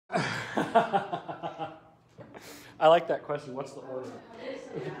I like that question. What's the order?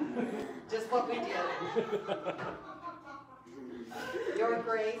 Just what we did. Your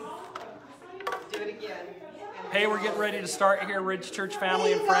grace. Do it again. Hey, we're getting ready to start here, Ridge Church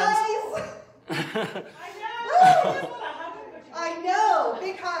family and friends. I know.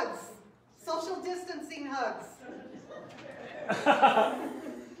 Big hugs. Social distancing hugs.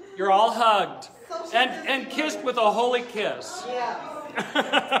 You're all hugged and kissed with a holy kiss. Yeah.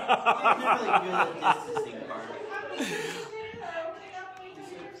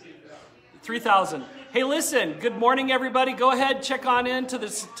 3,000. Hey, listen. Good morning, everybody. Go ahead, check on in to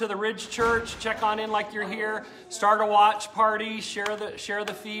the Ridge Church. Check on in like you're here. Start a watch party. Share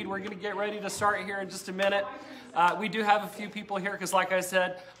the feed. We're going to get ready to start here in just a minute. We do have a few people here because, like I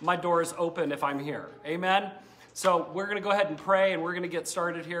said, my door is open if I'm here. Amen. So we're going to go ahead and pray, and we're going to get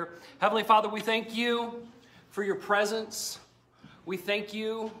started here. Heavenly Father, we thank you for your presence. We thank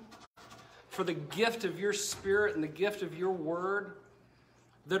you for the gift of your Spirit and the gift of your word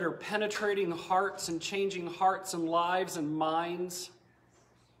that are penetrating hearts and changing hearts and lives and minds.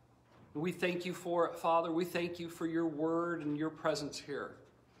 We thank you for it, Father. We thank you for your word and your presence here.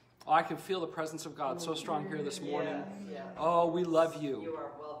 Oh, I can feel the presence of God so strong here this morning. Yes. Oh, we love you. You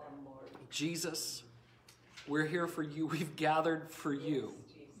are welcome, Lord. Jesus, we're here for you. We've gathered for you,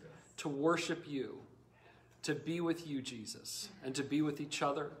 to worship you, to be with you, Jesus, and to be with each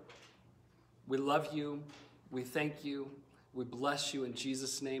other. We love you. We thank you. We bless you in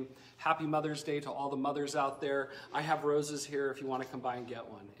Jesus' name. Happy Mother's Day to all the mothers out there. I have roses here if you want to come by and get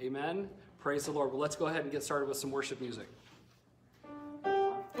one. Amen? Praise the Lord. Well, let's go ahead and get started with some worship music.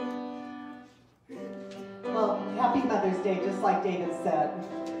 Well, happy Mother's Day, just like David said.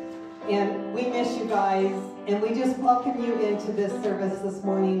 And we miss you guys, and we just welcome you into this service this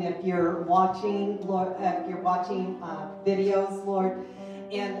morning. If you're watching, Lord, videos, Lord,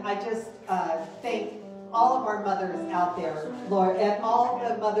 and I just thank all of our mothers out there, Lord, and all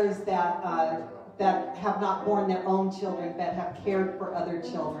the mothers that have not born their own children, but have cared for other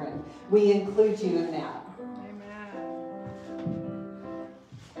children. We include you in that.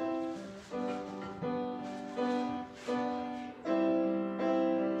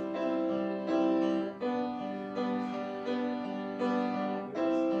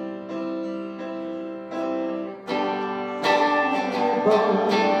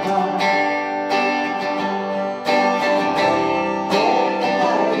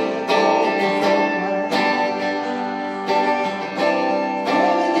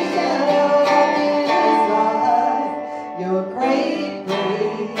 Your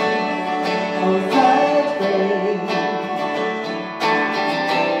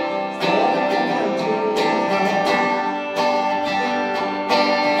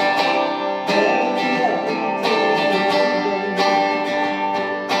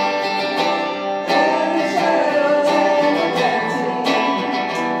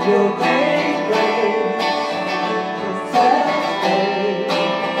great grace.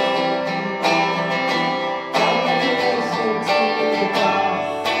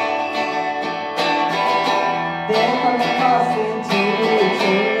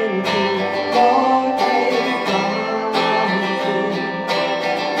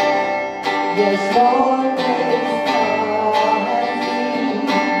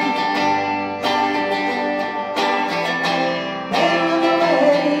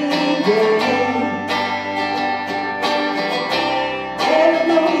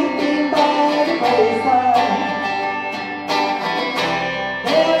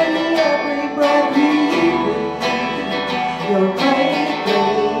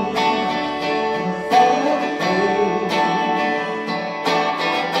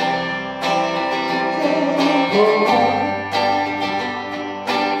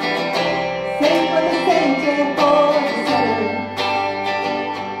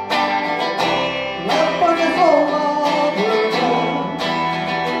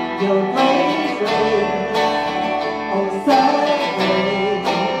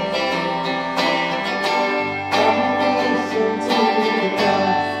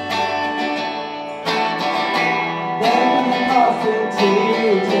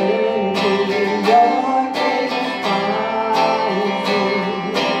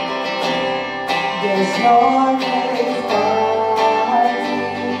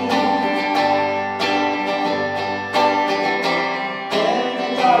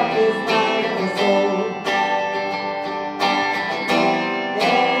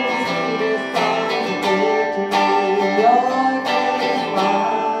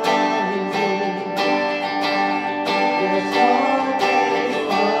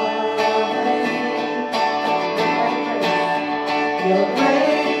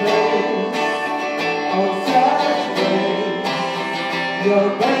 your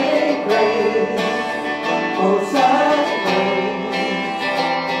great grace, oh such grace,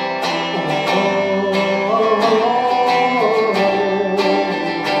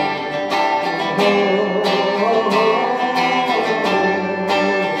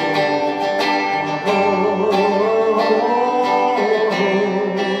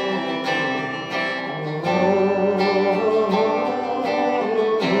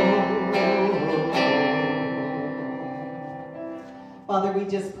 Father, we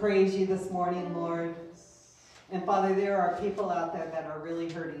just praise you this morning, Lord. And Father, there are people out there that are really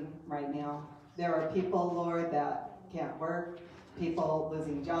hurting right now. There are people, Lord, that can't work, people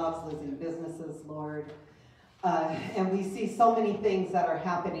losing jobs, losing businesses, Lord. And we see so many things that are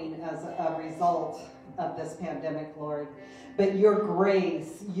happening as a result of this pandemic, Lord. But your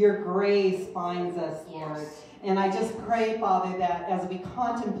grace finds us, Lord. Yes. And I just pray, Father, that as we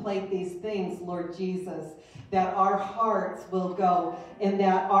contemplate these things, Lord Jesus, that our hearts will go and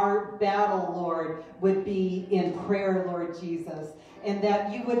that our battle, Lord, would be in prayer, Lord Jesus. And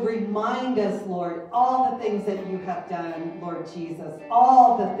that you would remind us, Lord, all the things that you have done, Lord Jesus.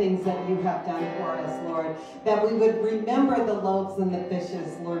 All the things that you have done for us, Lord. That we would remember the loaves and the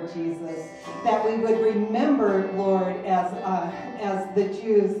fishes, Lord Jesus. That we would remember, Lord, as the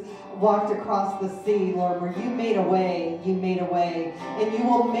Jews walked across the sea, Lord, where you made a way, and you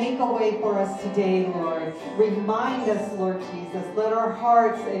will make a way for us today, Lord. Remind us, Lord Jesus, let our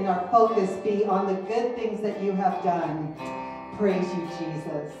hearts and our focus be on the good things that you have done. Praise you,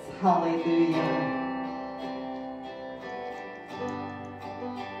 Jesus. Hallelujah.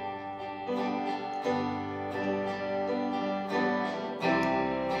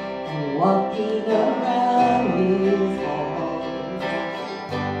 Walking around these halls,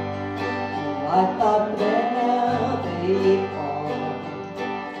 I thought that now they'd fall,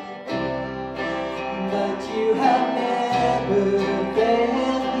 but you have never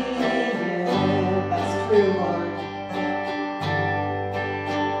failed me yet. That's true, Lord.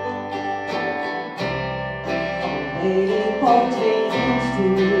 I'm waiting for change to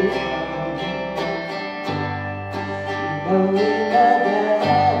come, knowing that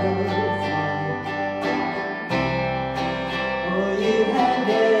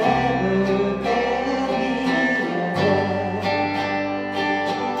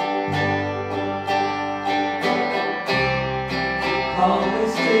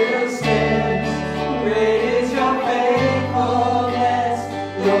promise still stands. Great is your faithfulness,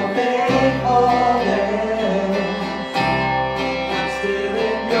 your faithfulness. I'm still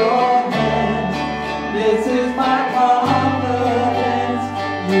in your hands. This is my confidence.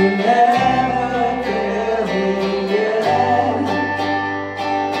 You never fail me yet.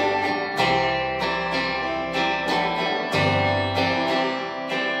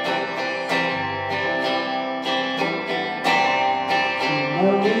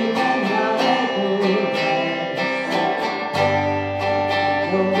 Knowing that night will pass,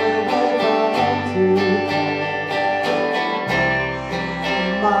 the word will come to pass.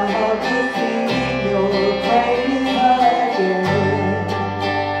 My heart will sing your praise again.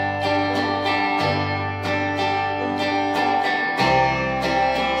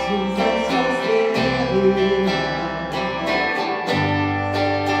 Jesus, you're still here.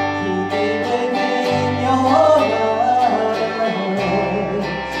 Keep me within your love.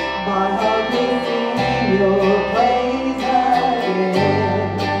 My heart will sing your praise again.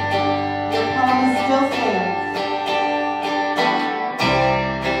 Your promise still stands.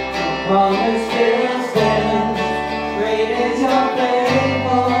 Your promise still stands. Great is your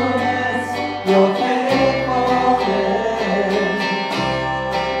faithfulness, your faithfulness.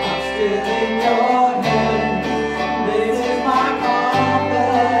 I'm still in your hands. This is my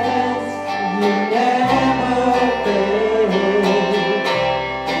confidence. You never fail.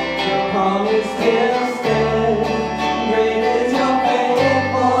 Promise still stands. Great is your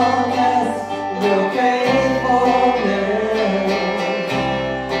faithfulness, your faithfulness.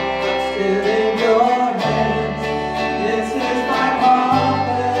 I'm still in your hands.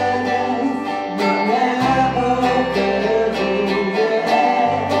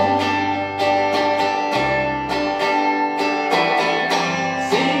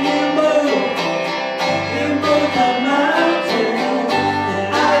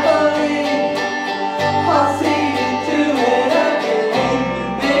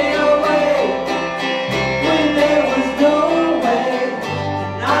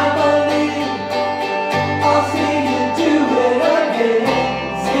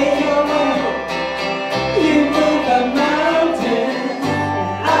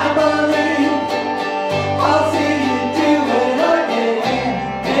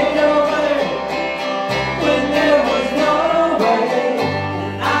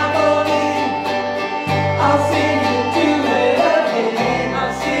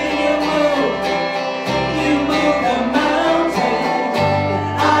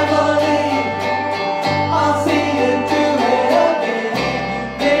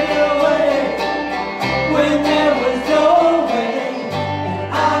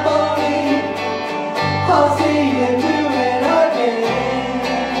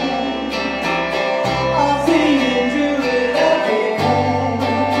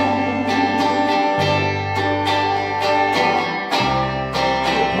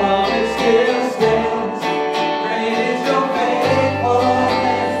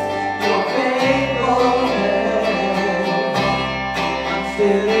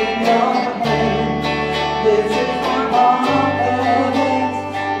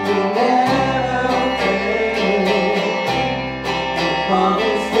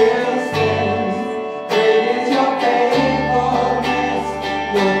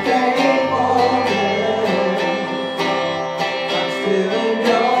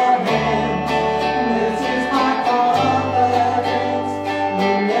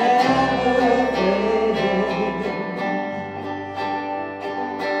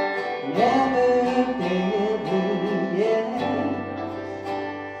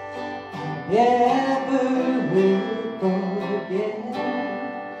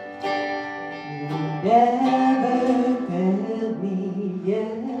 never failed me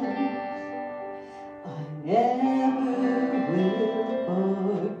yet. I never will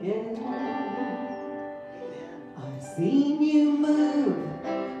forget. I've seen you move.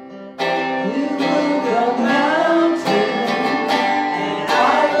 You move the mountain, and I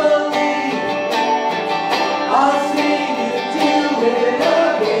believe I'll see you do it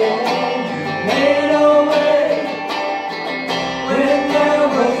again. You made a way when there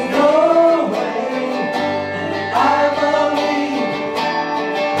was no way, and I believe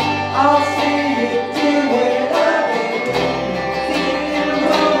I'll see you do it again. See you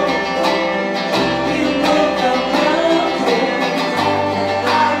move the mountain, and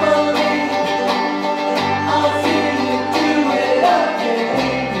I believe I'll see you do it again.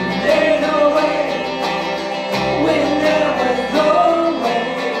 You made a way when there was no way,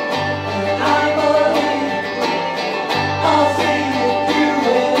 and I believe I'll see you do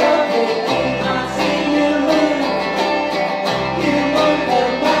it again. I've seen you move the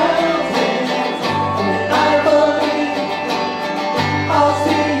mountains, and I believe I'll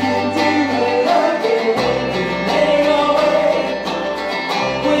see you do it again. You made a way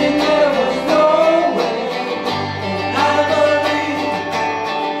when there was no way, and I believe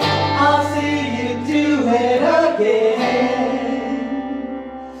I'll see you do it again.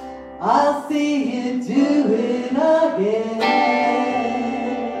 I'll see you do it again.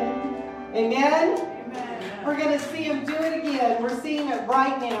 Amen? We're going to see him do it again. We're seeing it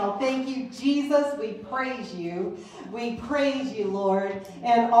right now. Thank you, Jesus. We praise you. We praise you, Lord.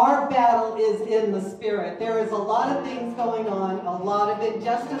 And our battle is in the Spirit. There is a lot of things going on, a lot of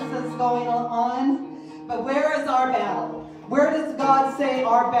injustices going on. But where is our battle? Where does God say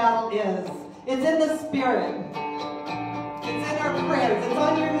our battle is? It's in the Spirit. It's in our prayers. It's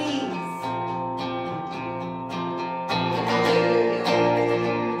on your knees.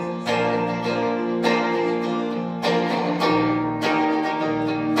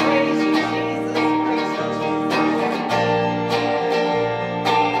 Praise you, Jesus. Praise you, Jesus.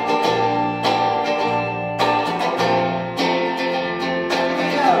 Here we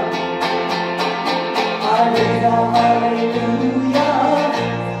go. I raise a hallelujah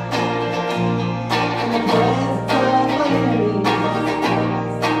in the presence of my enemies.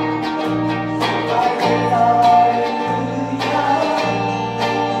 I raise a hallelujah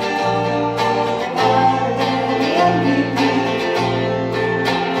louder than the MVP.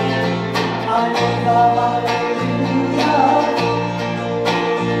 I raise a hallelujah,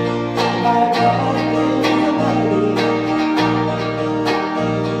 my God is a melody.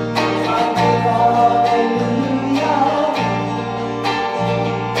 I raise a hallelujah.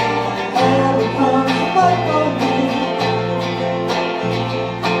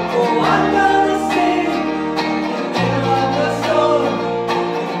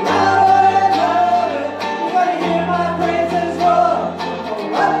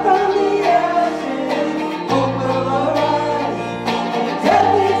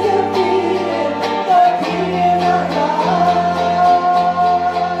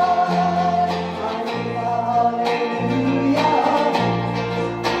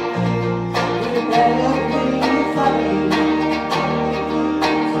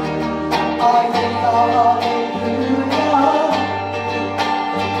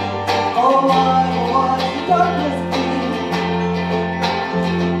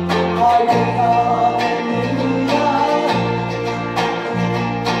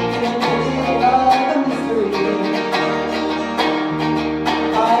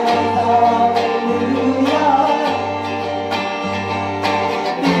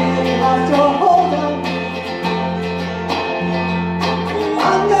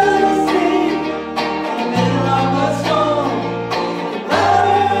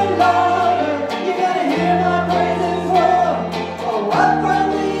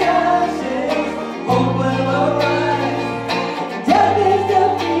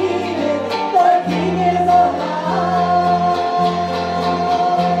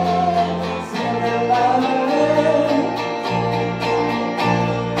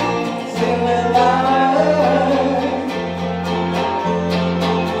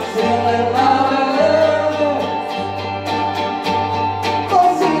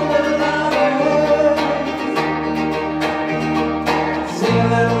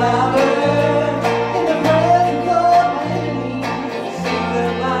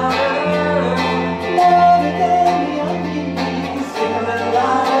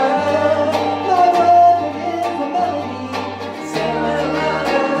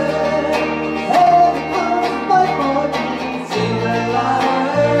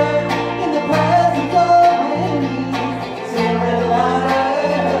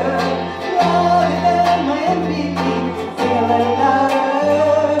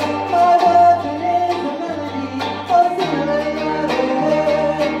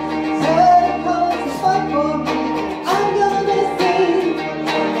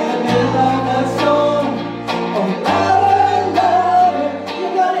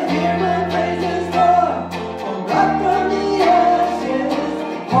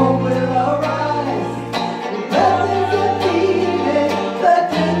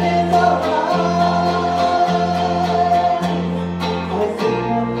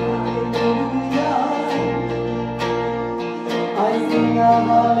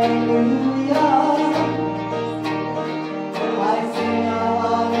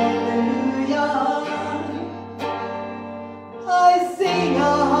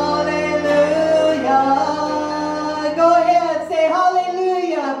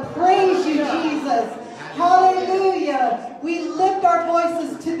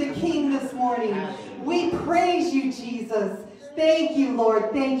 praise you, Jesus. Thank you,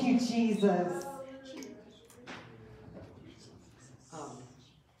 Lord. Thank you, Jesus.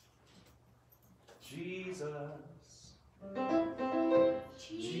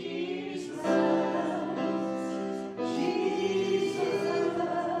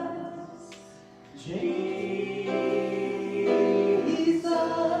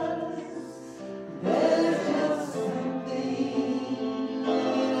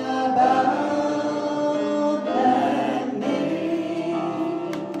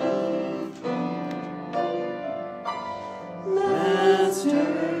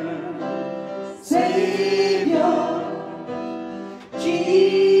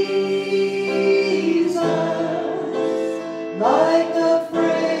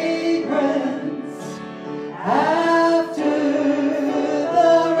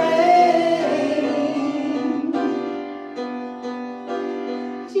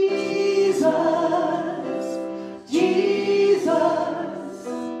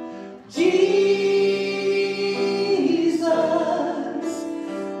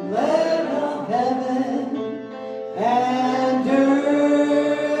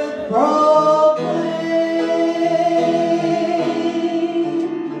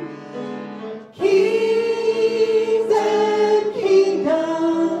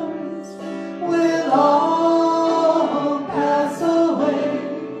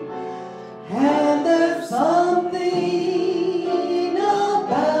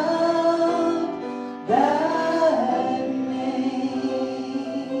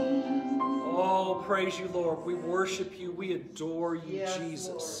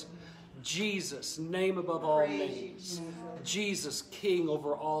 Jesus. Jesus, name above all names. Jesus, King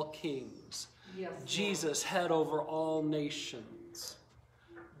over all kings. Jesus, head over all nations.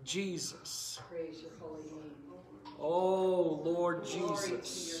 Jesus. Praise your holy name. Oh, Lord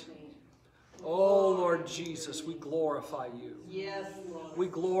Jesus. Oh, Lord Jesus, we glorify you. Yes, Lord. We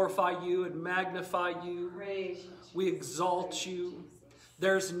glorify you and magnify you. Praise you. We exalt you.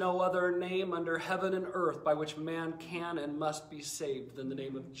 There's no other name under heaven and earth by which man can and must be saved than the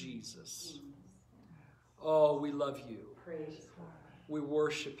name of Jesus. Oh, we love you. We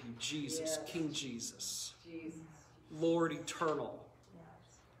worship you, Jesus, King Jesus. Lord eternal,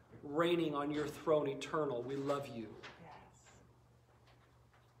 reigning on your throne eternal. We love you.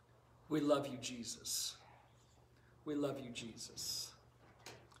 We love you, Jesus. We love you, Jesus.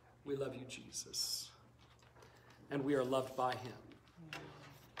 We love you, Jesus. And we are loved by him.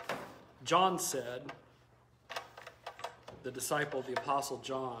 John said, the disciple, the apostle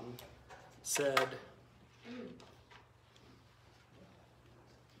John, said,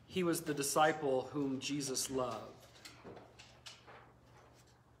 he was the disciple whom Jesus loved.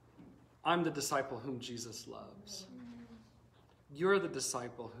 I'm the disciple whom Jesus loves. You're the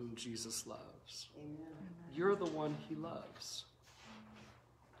disciple whom Jesus loves. You're the one he loves.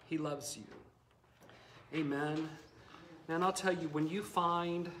 He loves you. Amen. And I'll tell you, when you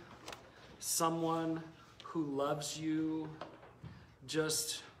find someone who loves you,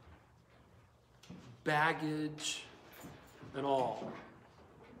 just baggage and all,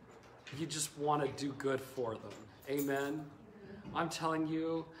 you just want to do good for them. Amen. I'm telling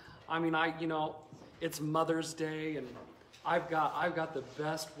you, I mean, it's Mother's Day, and I've got the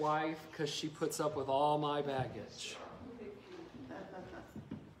best wife because she puts up with all my baggage.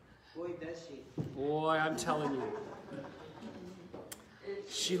 Boy, does she. Boy, I'm telling you.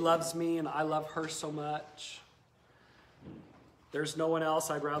 She loves me and I love her so much. There's no one else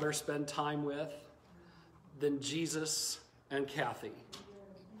I'd rather spend time with than Jesus and Kathy.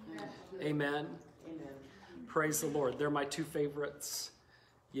 Amen. Amen. Praise the Lord. They're my two favorites.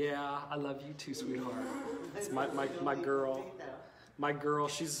 Yeah, I love you too, sweetheart. It's my girl. My girl,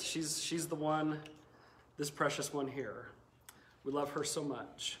 she's the one, this precious one here. We love her so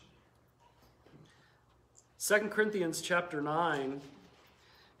much. 2 Corinthians chapter 9,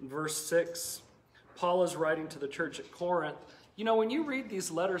 verse 6, Paul is writing to the church at Corinth. You know, when you read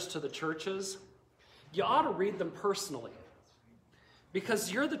these letters to the churches, you ought to read them personally.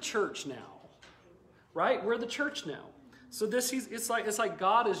 Because you're the church now, right? We're the church now. So it's like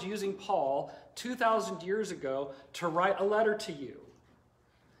God is using Paul 2,000 years ago to write a letter to you.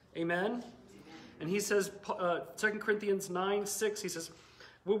 Amen? And he says, 2 Corinthians 9:6, he says,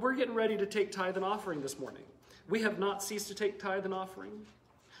 well, we're getting ready to take tithe and offering this morning. We have not ceased to take tithe and offering.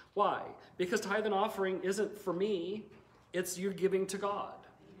 Why? Because tithe and offering isn't for me, it's you giving to God.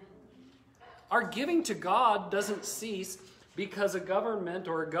 Our giving to God doesn't cease because a government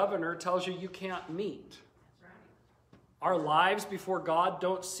or a governor tells you you can't meet. Our lives before God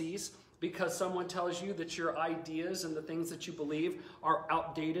don't cease because someone tells you that your ideas and the things that you believe are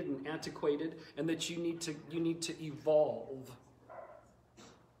outdated and antiquated and that you need to evolve.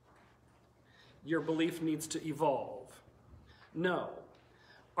 Your belief needs to evolve. No.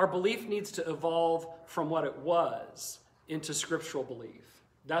 Our belief needs to evolve from what it was into scriptural belief.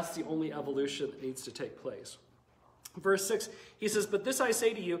 That's the only evolution that needs to take place. Verse 6, he says, but this I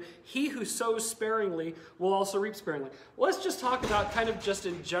say to you, he who sows sparingly will also reap sparingly. Well, let's just talk about kind of just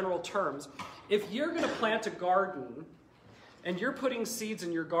in general terms. If you're going to plant a garden and you're putting seeds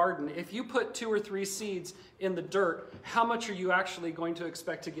in your garden, if you put 2 or 3 seeds in the dirt, how much are you actually going to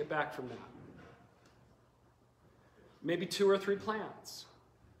expect to get back from that? Maybe 2 or 3 plants.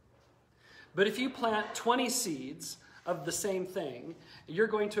 But if you plant 20 seeds of the same thing, you're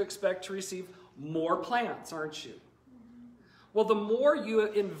going to expect to receive more plants, aren't you? Well, the more you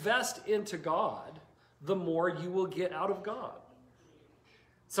invest into God, the more you will get out of God.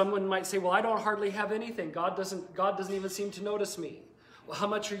 Someone might say, well, I don't hardly have anything. God doesn't even seem to notice me. Well, how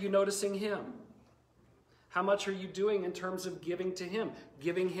much are you noticing him? How much are you doing in terms of giving to him?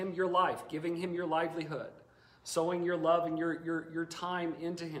 Giving him your life, giving him your livelihood, sowing your love and your time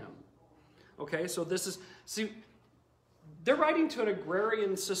into him. Okay, so this is, see, they're writing to an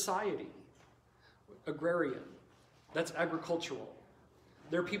agrarian society. Agrarian. That's agricultural.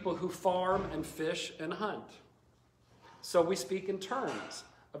 They're people who farm and fish and hunt. So we speak in terms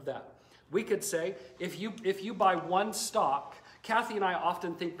of that. We could say, if you buy one stock, Kathy and I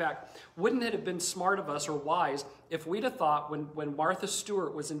often think back, wouldn't it have been smart of us or wise if we'd have thought when Martha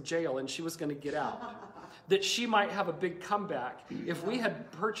Stewart was in jail and she was going to get out, that she might have a big comeback. If we had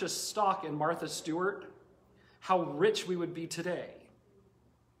purchased stock in Martha Stewart, how rich we would be today.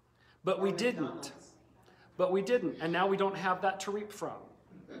 But we didn't. But we didn't, and now we don't have that to reap from.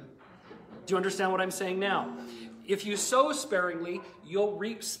 Do you understand what I'm saying now? If you sow sparingly, you'll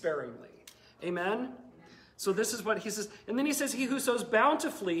reap sparingly. Amen? So this is what he says. And then he says, he who sows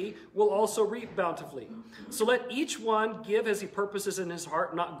bountifully will also reap bountifully. So let each one give as he purposes in his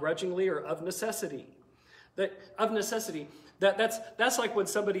heart, not grudgingly or of necessity. That's like when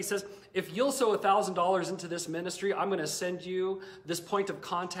somebody says, if you'll sow $1,000 into this ministry, I'm going to send you this point of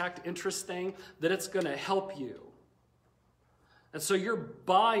contact interest thing that it's going to help you. And so you're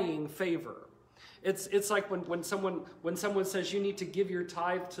buying favor. It's like when someone says you need to give your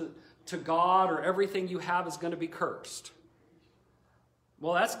tithe to God or everything you have is going to be cursed.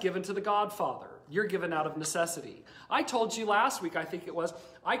 Well, that's given to the Godfather. You're given out of necessity. I told you last week, I think it was,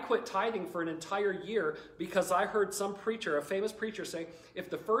 I quit tithing for an entire year because I heard some preacher, a famous preacher, say, if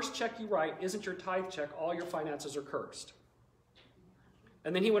the first check you write isn't your tithe check, all your finances are cursed.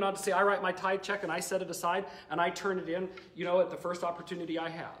 And then he went on to say, I write my tithe check and I set it aside and I turn it in, at the first opportunity I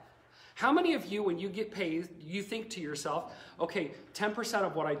have. How many of you, when you get paid, you think to yourself, okay, 10%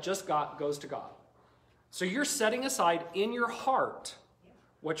 of what I just got goes to God. So you're setting aside in your heart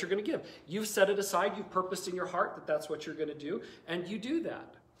what you're going to give. You've set it aside, you've purposed in your heart that that's what you're going to do, and you do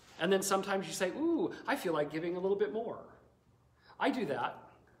that. And then sometimes you say, ooh, I feel like giving a little bit more. I do that.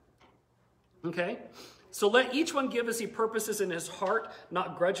 Okay? So let each one give as he purposes in his heart,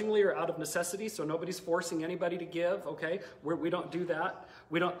 not grudgingly or out of necessity, so nobody's forcing anybody to give, okay? We don't do that.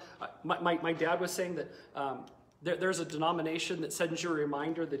 We don't. My dad was saying that there's a denomination that sends you a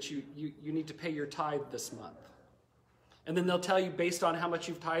reminder that you need to pay your tithe this month. And then they'll tell you, based on how much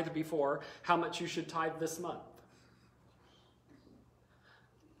you've tithed before, how much you should tithe this month.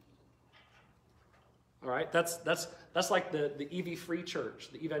 All right, that's like the EV Free Church,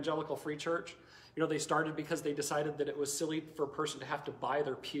 the Evangelical Free Church. They started because they decided that it was silly for a person to have to buy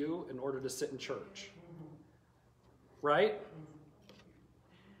their pew in order to sit in church. Right?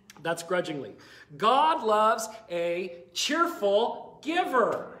 That's grudgingly. God loves a cheerful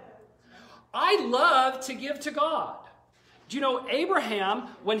giver. I love to give to God. Do you know Abraham,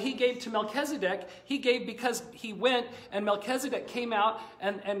 when he gave to Melchizedek, he gave because he went and Melchizedek came out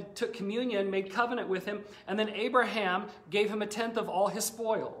and took communion, made covenant with him, and then Abraham gave him 1/10 of all his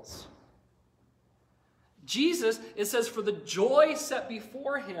spoils. Jesus, it says, for the joy set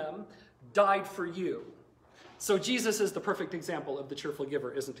before him, died for you. So Jesus is the perfect example of the cheerful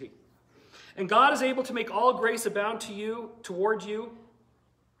giver, isn't he? And God is able to make all grace abound to you, toward you,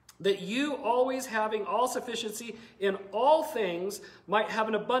 that you, always having all sufficiency in all things, might have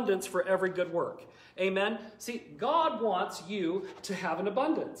an abundance for every good work. Amen? See, God wants you to have an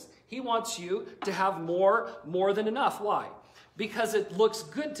abundance. He wants you to have more than enough. Why? Because it looks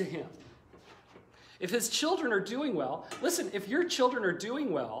good to him. If his children are doing well, listen, if your children are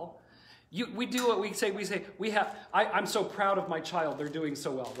doing well, we do what we say, I'm so proud of my child, they're doing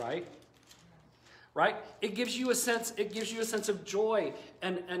so well, right? right? It gives you a sense of joy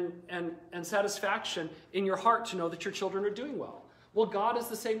and satisfaction in your heart to know that your children are doing well. Well, God is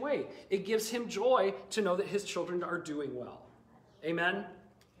the same way. It gives him joy to know that his children are doing well. Amen?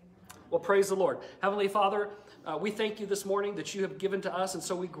 Well, praise the Lord. Heavenly Father, we thank you this morning that you have given to us, and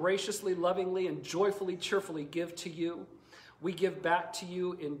so we graciously, lovingly, and joyfully, cheerfully give to you. We give back to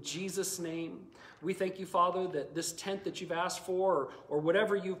you in Jesus' name. We thank you, Father, that this tent that you've asked for, or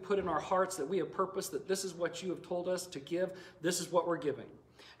whatever you've put in our hearts, that we have purposed, that this is what you have told us to give, this is what we're giving.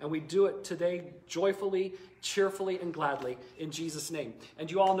 And we do it today joyfully, cheerfully, and gladly in Jesus' name. And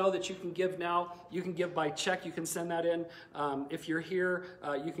you all know that you can give now. You can give by check. You can send that in. If you're here,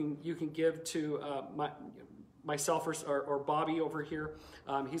 you can give to myself or Bobby over here.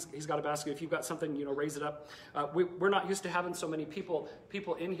 He's got a basket. If you've got something, raise it up. We're not used to having so many people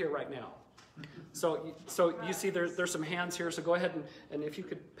in here right now. So you see there's some hands here. So go ahead and if you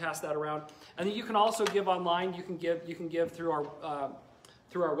could pass that around. And then you can also give online. You can give through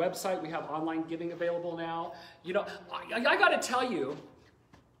our website. We have online giving available now. I got to tell you,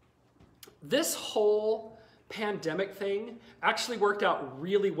 this whole pandemic thing actually worked out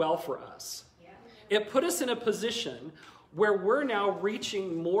really well for us. It put us in a position where we're now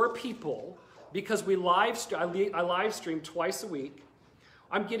reaching more people because I live stream twice a week.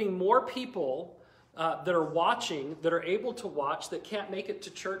 I'm getting more people that are watching, that are able to watch, that can't make it to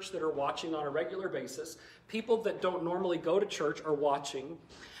church, that are watching on a regular basis. People that don't normally go to church are watching.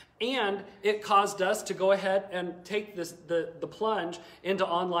 And it caused us to go ahead and take the plunge into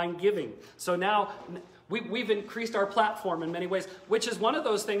online giving. So now we've increased our platform in many ways, which is one of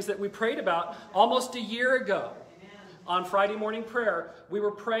those things that we prayed about almost a year ago. On Friday morning prayer, we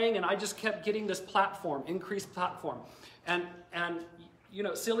were praying, and I just kept getting this platform, increased platform. And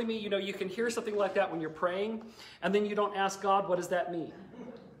silly me, you can hear something like that when you're praying, and then you don't ask God, what does that mean?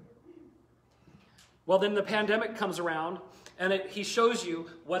 Well, then the pandemic comes around, and he shows you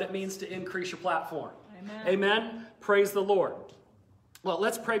what it means to increase your platform. Amen. Amen? Praise the Lord. Well,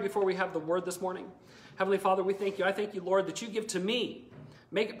 let's pray before we have the word this morning. Heavenly Father, we thank you. I thank you, Lord, that you give to me,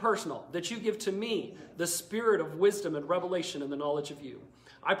 make it personal, that you give to me the spirit of wisdom and revelation and the knowledge of you.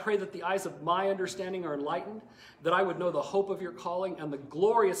 I pray that the eyes of my understanding are enlightened, that I would know the hope of your calling and the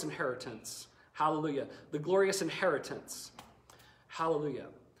glorious inheritance, hallelujah, the glorious inheritance, hallelujah,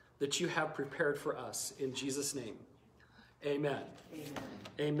 that you have prepared for us in Jesus' name. Amen. Amen.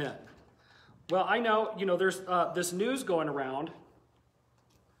 Amen. Well, I know, there's this news going around.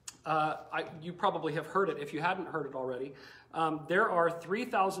 You probably have heard it if you hadn't heard it already. There are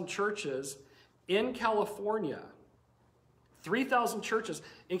 3,000 churches in California. 3,000 churches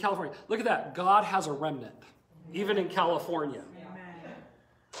in California. Look at that. God has a remnant, even in California. Amen.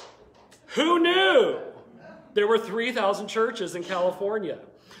 Who knew there were 3,000 churches in California?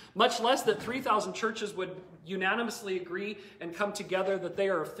 Much less that 3,000 churches would unanimously agree and come together that they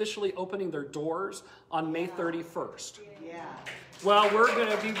are officially opening their doors on May 31st. Yeah. Well, we're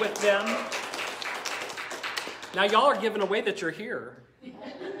going to be with them. Now, y'all are giving away that you're here.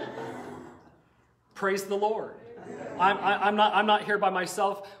 Praise the Lord. I'm not here by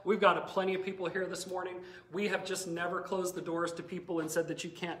myself. We've got plenty of people here this morning. We have just never closed the doors to people and said that you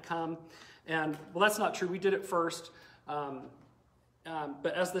can't come. And, well, that's not true. We did it first.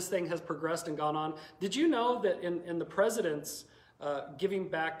 But as this thing has progressed and gone on, did you know that in the president's giving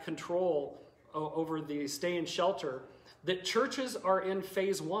back control over the stay and shelter, that churches are in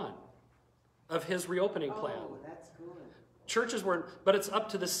phase 1 of his reopening plan? Oh, that's good. Churches weren't, but it's up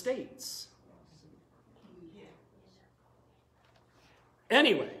to the states.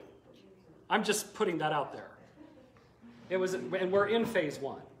 Anyway, I'm just putting that out there. And we're in phase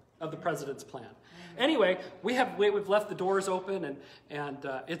 1 of the president's plan. Anyway, we've left the doors open, and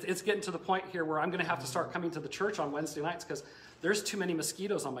it's getting to the point here where I'm going to have to start coming to the church on Wednesday nights because there's too many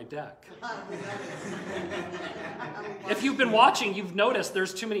mosquitoes on my deck. If you've been watching, you've noticed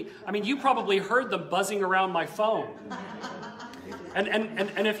there's too many. I mean, you probably heard them buzzing around my phone.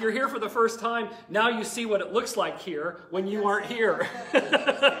 And if you're here for the first time, now you see what it looks like here when you aren't here.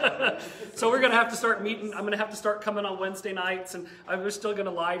 So we're going to have to start meeting. I'm going to have to start coming on Wednesday nights, and we're still going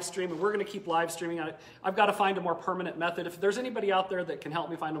to live stream, and we're going to keep live streaming on it. I've got to find a more permanent method. If there's anybody out there that can help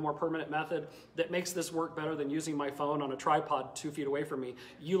me find a more permanent method that makes this work better than using my phone on a tripod 2 feet away from me,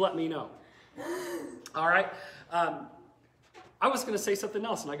 you let me know. All right? I was going to say something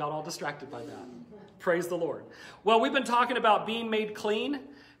else, and I got all distracted by that. Praise the Lord. Well, we've been talking about being made clean,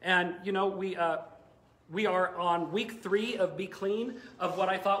 and we are on week 3 of Be Clean, of what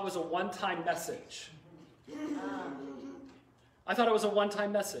I thought was a one-time message. I thought it was a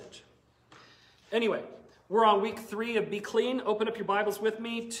one-time message. Anyway, We're on week 3 of Be Clean. Open up your Bibles with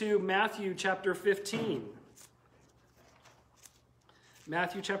me to Matthew chapter 15.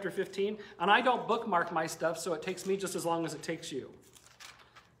 Matthew chapter 15. And I don't bookmark my stuff, so it takes me just as long as it takes you.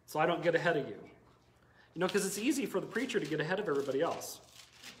 So I don't get ahead of you. You know, because it's easy for the preacher to get ahead of everybody else.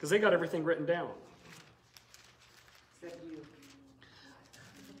 Because they got everything written down. Except you.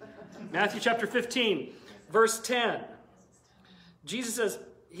 Matthew chapter 15, verse 10. Jesus says,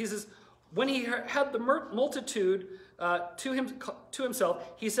 when he had the multitude to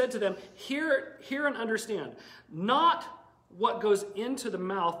himself, he said to them, hear and understand, not what goes into the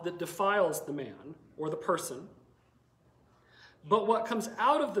mouth that defiles the man or the person, but what comes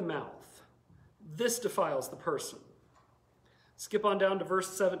out of the mouth, this defiles the person. Skip on down to verse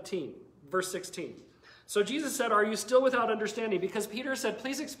 16. So Jesus said, are you still without understanding? Because Peter said,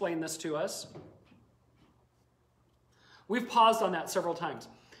 please explain this to us. We've paused on that several times.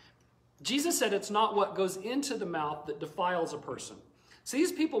 Jesus said it's not what goes into the mouth that defiles a person. So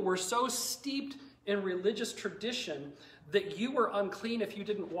these people were so steeped in religious tradition that you were unclean if you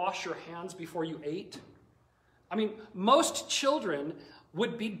didn't wash your hands before you ate. I mean, most children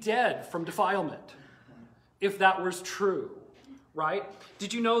would be dead from defilement if that was true, right?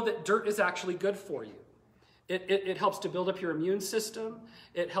 Did you know that dirt is actually good for you? It helps to build up your immune system.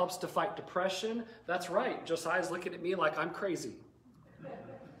 It helps to fight depression. That's right. Josiah's looking at me like I'm crazy.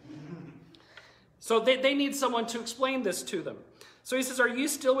 So they need someone to explain this to them. So he says, are you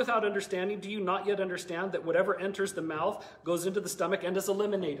still without understanding? Do you not yet understand that whatever enters the mouth goes into the stomach and is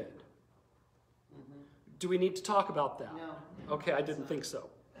eliminated? Do we need to talk about that? No. Okay, I didn't think so.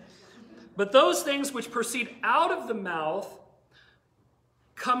 But those things which proceed out of the mouth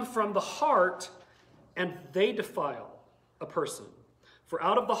come from the heart, and they defile a person. For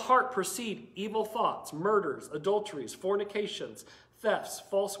out of the heart proceed evil thoughts, murders, adulteries, fornications, thefts,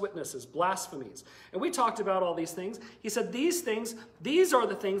 false witnesses, blasphemies. And we talked about all these things. He said, these are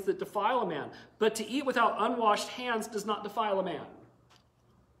the things that defile a man. But to eat without unwashed hands does not defile a man.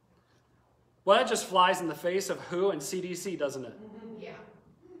 Well, that just flies in the face of WHO and CDC, doesn't it? Yeah.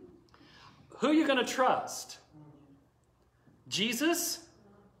 Who are you going to trust? Jesus?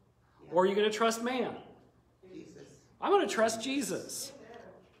 Or are you going to trust man? Jesus. I'm going to trust Jesus.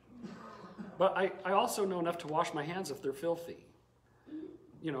 But I also know enough to wash my hands if they're filthy.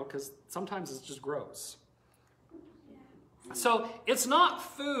 You know, because sometimes it's just gross. So it's not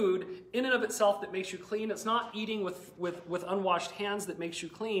food in and of itself that makes you clean. It's not eating with unwashed hands that makes you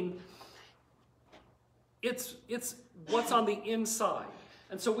clean. It's what's on the inside.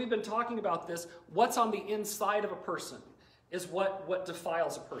 And so we've been talking about this. What's on the inside of a person is what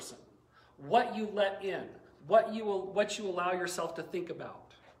defiles a person. What you let in. What you allow yourself to think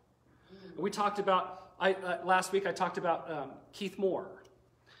about. We talked about, last week I talked about Keith Moore.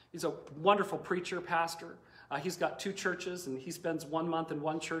 He's a wonderful preacher, pastor. He's got 2 churches, and he spends 1 month in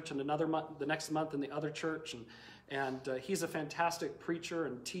one church and another month, the next month in the other church. And he's a fantastic preacher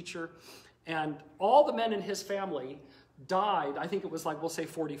and teacher. And all the men in his family died, I think it was like, we'll say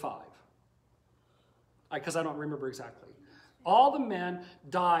 45. Because I don't remember exactly. All the men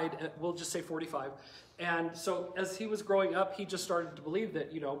died at, we'll just say 45. And so as he was growing up, he just started to believe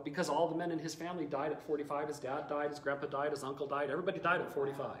that, you know, because all the men in his family died at 45, his dad died, his grandpa died, his uncle died, everybody died at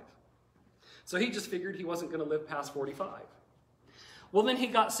 45. So he just figured he wasn't going to live past 45. Well, then he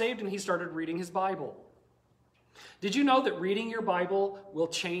got saved and he started reading his Bible. Did you know that reading your Bible will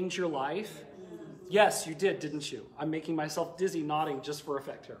change your life? Yes, you did, didn't you? I'm making myself dizzy nodding just for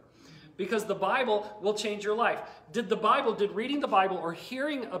effect here. Because the Bible will change your life. Did reading the Bible or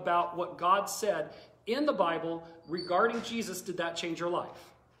hearing about what God said in the Bible regarding Jesus, did that change your life?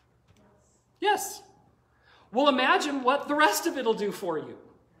 Yes. Well, imagine what the rest of it will do for you.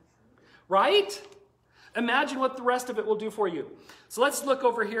 Right? Imagine what the rest of it will do for you. So let's look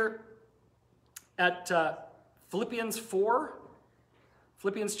over here at Philippians 4.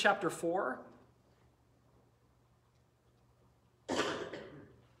 Philippians chapter 4.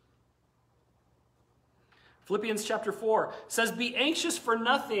 Philippians chapter 4 says, be anxious for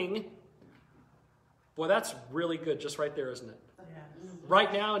nothing. Boy, that's really good just right there, isn't it? Yes.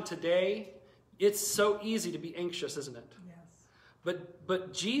 Right now and today, it's so easy to be anxious, isn't it? Yes.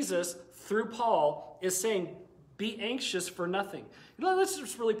 But Jesus, through Paul, is saying, be anxious for nothing. You know, let's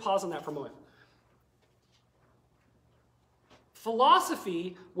just really pause on that for a moment.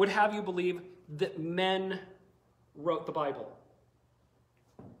 Philosophy would have you believe that men wrote the Bible.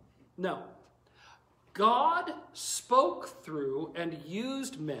 No. God spoke through and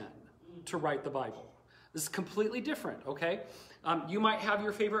used men to write the Bible. This is completely different, okay? You might have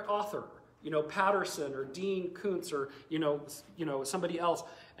your favorite author, Patterson or Dean Koontz or, somebody else,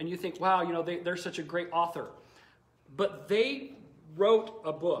 and you think, wow, they're such a great author. But they wrote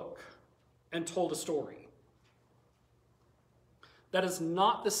a book and told a story. That is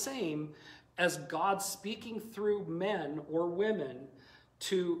not the same as God speaking through men or women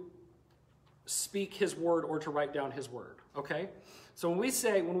to speak his word or to write down his word, okay? So when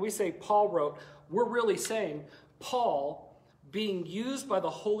we say Paul wrote, we're really saying Paul, being used by the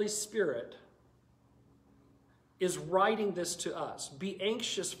Holy Spirit, is writing this to us. Be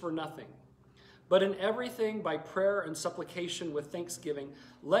anxious for nothing, but in everything by prayer and supplication with thanksgiving,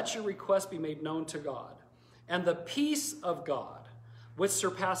 let your request be made known to God. And the peace of God, which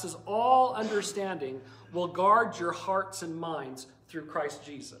surpasses all understanding, will guard your hearts and minds through Christ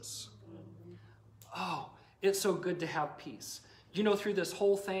Jesus. Oh, it's so good to have peace. Through this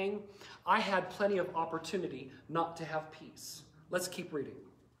whole thing, I had plenty of opportunity not to have peace. Let's keep reading.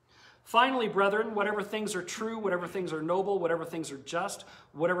 Finally, brethren, whatever things are true, whatever things are noble, whatever things are just,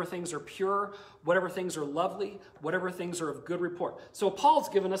 whatever things are pure, whatever things are lovely, whatever things are of good report. So Paul's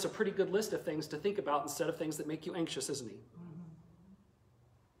given us a pretty good list of things to think about instead of things that make you anxious, isn't he?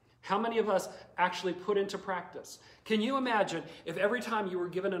 How many of us actually put into practice? Can you imagine if every time you were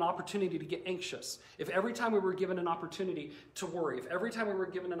given an opportunity to get anxious, if every time we were given an opportunity to worry, if every time we were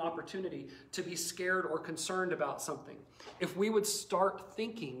given an opportunity to be scared or concerned about something, if we would start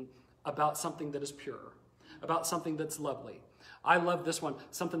thinking about something that is pure, about something that's lovely. I love this one,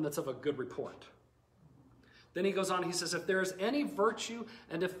 something that's of a good report. Then he goes on, he says, if there is any virtue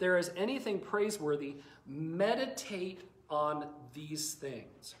and if there is anything praiseworthy, meditate on these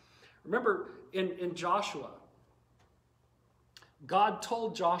things. Remember in Joshua, God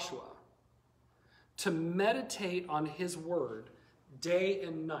told Joshua to meditate on his word day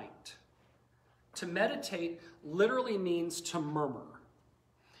and night. To meditate literally means to murmur.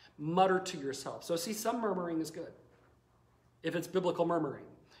 Mutter to yourself. So see, some murmuring is good. If it's biblical murmuring.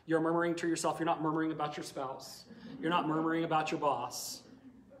 You're murmuring to yourself. You're not murmuring about your spouse. You're not murmuring about your boss.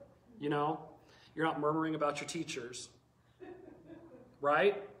 You're not murmuring about your teachers.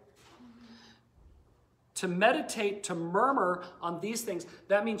 Right? To meditate, to murmur on these things,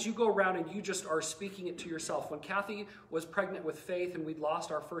 that means you go around and you just are speaking it to yourself. When Kathy was pregnant with Faith and we'd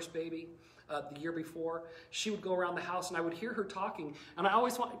lost our first baby the year before, she would go around the house and I would hear her talking. And I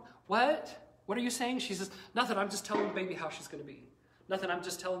always went, what? What are you saying? She says, nothing, I'm just telling the baby how she's going to be. Nothing, I'm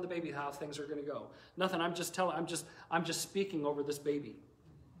just telling the baby how things are going to go. Nothing, I'm just speaking over this baby.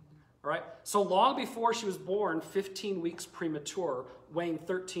 All right? So long before she was born, 15 weeks premature, weighing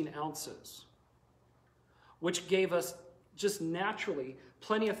 13 ounces, which gave us just naturally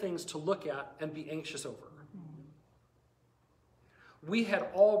plenty of things to look at and be anxious over. We had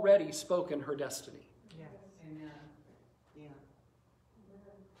already spoken her destiny. Yes. Amen. Yeah.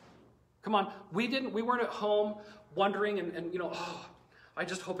 Come on, we weren't at home wondering and I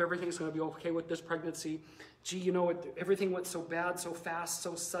just hope everything's going to be okay with this pregnancy. Gee, everything went so bad, so fast,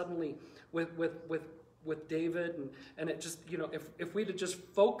 so suddenly with David, and it just, if we'd have just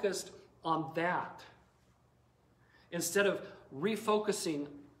focused on that instead of refocusing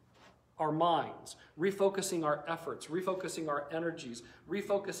our minds, refocusing our efforts, refocusing our energies,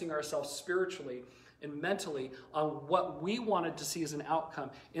 refocusing ourselves spiritually and mentally on what we wanted to see as an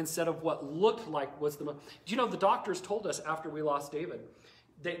outcome instead of what looked like was the... the doctors told us after we lost David,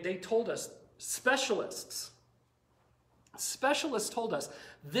 they told us, specialists told us,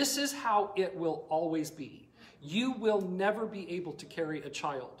 this is how it will always be. You will never be able to carry a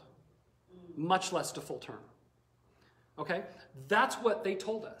child, much less to full term. Okay? That's what they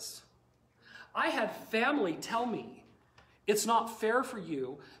told us. I had family tell me, it's not fair for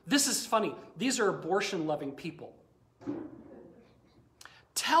you. This is funny. These are abortion-loving people.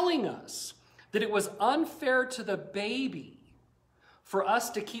 Telling us that it was unfair to the baby for us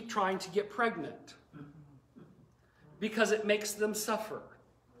to keep trying to get pregnant because it makes them suffer.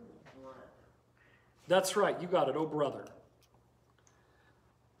 That's right. You got it. Oh, brother.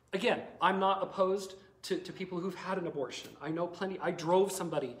 Again, I'm not opposed to people who've had an abortion. I know plenty. I drove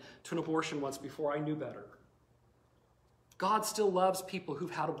somebody to an abortion once before I knew better. God still loves people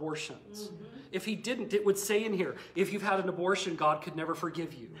who've had abortions. Mm-hmm. If he didn't, it would say in here, if you've had an abortion, God could never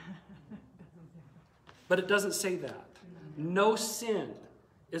forgive you. But it doesn't say that. No sin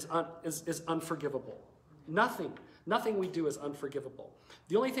is unforgivable. Nothing we do is unforgivable.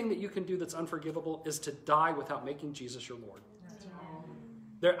 The only thing that you can do that's unforgivable is to die without making Jesus your Lord.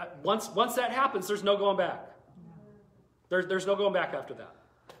 Once that happens, there's no going back. There's no going back after that.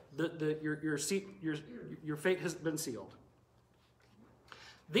 Your fate has been sealed.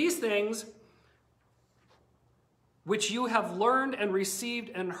 These things which you have learned and received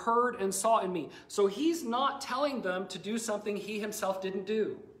and heard and saw in me. So he's not telling them to do something he himself didn't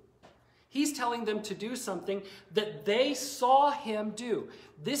do. He's telling them to do something that they saw him do.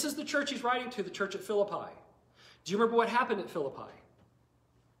 This is the church he's writing to, the church at Philippi. Do you remember what happened at Philippi?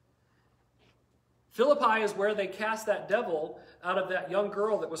 Philippi is where they cast that devil out of that young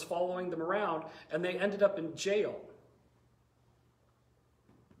girl that was following them around, and they ended up in jail.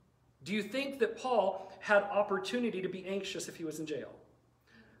 Do you think that Paul had opportunity to be anxious if he was in jail?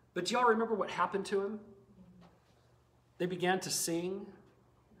 But do y'all remember what happened to him? They began to sing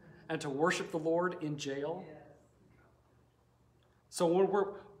and to worship the Lord in jail. So when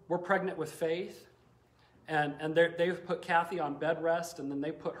we're pregnant with Faith, and they've put Kathy on bed rest, and then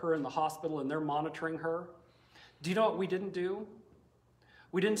they put her in the hospital, and they're monitoring her. Do you know what we didn't do?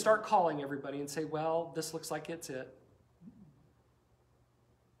 We didn't start calling everybody and say, well, this looks like it's it.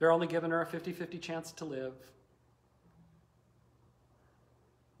 They're only giving her a 50-50 chance to live.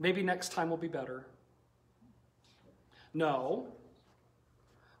 Maybe next time will be better. No.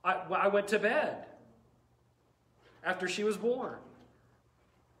 I went to bed after she was born.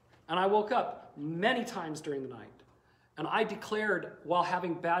 And I woke up many times during the night. And I declared while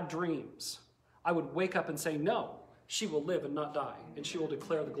having bad dreams, I would wake up and say, no, she will live and not die. And she will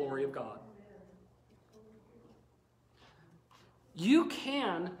declare the glory of God. You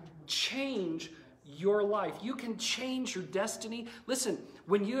can change your life. You can change your destiny. Listen,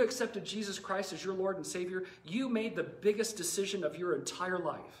 when you accepted Jesus Christ as your Lord and Savior, you made the biggest decision of your entire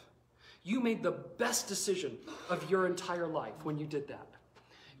life. You made the best decision of your entire life when you did that.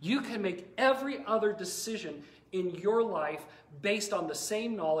 You can make every other decision in your life based on the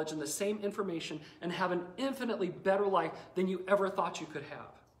same knowledge and the same information and have an infinitely better life than you ever thought you could have.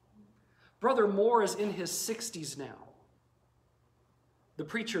 Brother Moore is in his 60s now. The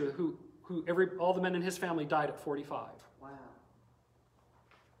preacher who all the men in his family died at 45. Wow.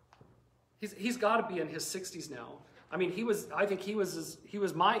 He's got to be in his 60s now. I mean, I think he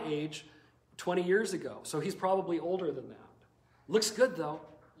was my age 20 years ago, so he's probably older than that. Looks good though.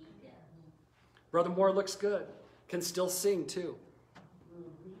 Brother Moore looks good. Can still sing too.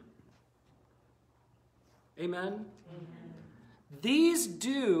 Amen? Amen. These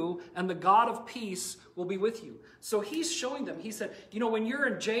do, and the God of peace will be with you. So he's showing them. He said, you know, when you're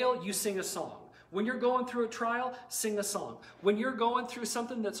in jail, you sing a song. When you're going through a trial, sing a song. When you're going through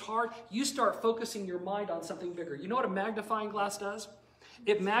something that's hard, you start focusing your mind on something bigger. You know what a magnifying glass does?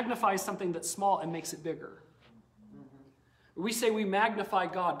 It magnifies something that's small and makes it bigger. We say we magnify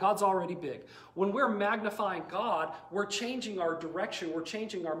God. God's already big. When we're magnifying God, we're changing our direction. We're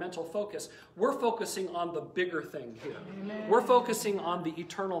changing our mental focus. We're focusing on the bigger thing here. Amen. We're focusing on the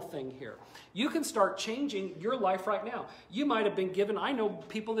eternal thing here. You can start changing your life right now. You might have been given, I know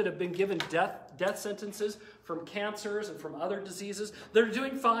people that have been given death sentences from cancers and from other diseases. They're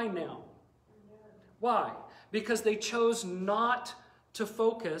doing fine now. Why? Because they chose not to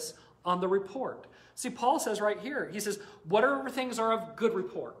focus on the report. See, Paul says right here, he says, whatever things are of good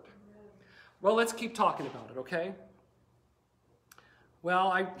report. Well, let's keep talking about it, okay?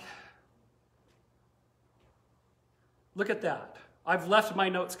 Well, look at that. I've left my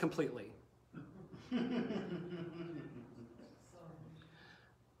notes completely.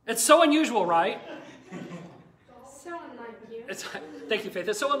 It's so unusual, right? So unlike you. Thank you, Faith.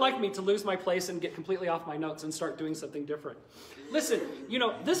 It's so unlike me to lose my place and get completely off my notes and start doing something different. Listen,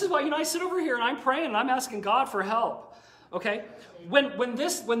 this is why, I sit over here and I'm praying and I'm asking God for help. Okay? When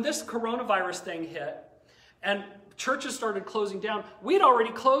this coronavirus thing hit and churches started closing down, we'd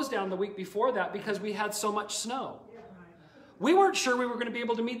already closed down the week before that because we had so much snow. We weren't sure we were going to be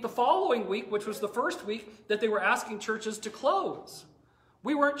able to meet the following week, which was the first week that they were asking churches to close.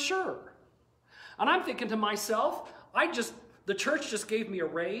 We weren't sure. And I'm thinking to myself, the church just gave me a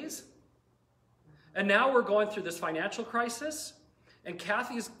raise. And now we're going through this financial crisis. And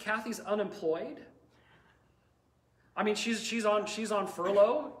Kathy's unemployed. I mean, she's on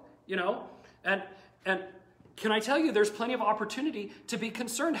furlough, and can I tell you, there's plenty of opportunity to be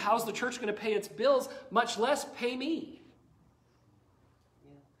concerned. How's the church going to pay its bills, much less pay me?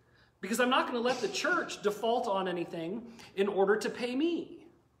 Because I'm not going to let the church default on anything in order to pay me.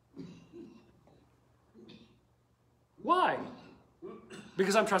 Why?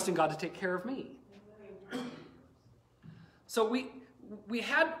 Because I'm trusting God to take care of me. So we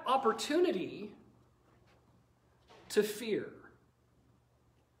had opportunity to fear.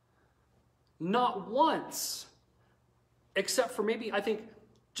 Not once, except for maybe, I think,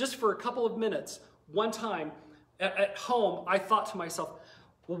 just for a couple of minutes, one time at home, I thought to myself,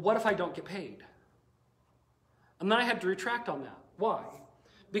 well, what if I don't get paid? And then I had to retract on that. Why?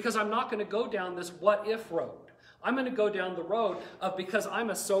 Because I'm not going to go down this what if road. I'm going to go down the road of, because I'm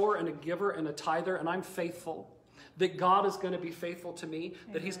a sower and a giver and a tither and I'm faithful, that God is going to be faithful to me,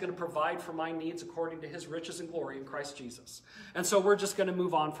 that he's going to provide for my needs according to his riches and glory in Christ Jesus. And so we're just going to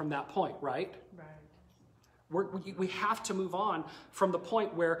move on from that point, right? Right. We have to move on from the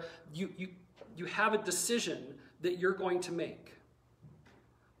point where you have a decision that you're going to make.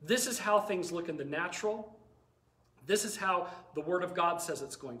 This is how things look in the natural. This is how the Word of God says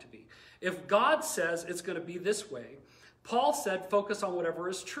it's going to be. If God says it's going to be this way, Paul said focus on whatever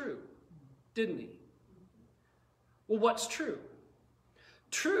is true, didn't he? Well, what's true?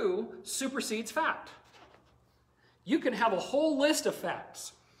 True supersedes fact. You can have a whole list of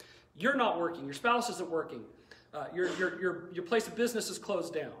facts. You're not working. Your spouse isn't working. Your place of business is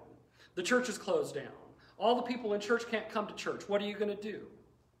closed down. The church is closed down. All the people in church can't come to church. What are you going to do?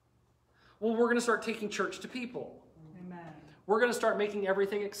 Well, we're going to start taking church to people. Amen. We're going to start making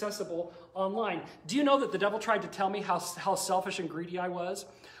everything accessible online. Do you know that the devil tried to tell me how selfish and greedy I was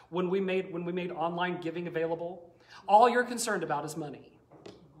when we made online giving available? All you're concerned about is money.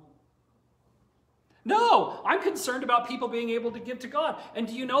 No, I'm concerned about people being able to give to God. And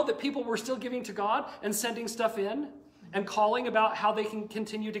do you know that people were still giving to God and sending stuff in and calling about how they can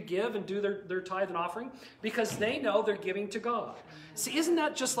continue to give and do their tithe and offering? Because they know they're giving to God. See, isn't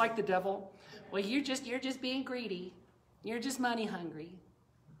that just like the devil? Well, you're just being greedy. You're just money hungry.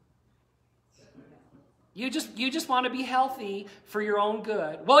 You just want to be healthy for your own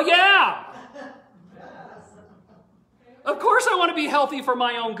good. Well, yeah. Of course I want to be healthy for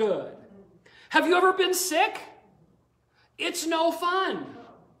my own good. Have you ever been sick? It's no fun.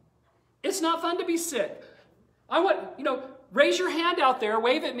 It's not fun to be sick. Raise your hand out there,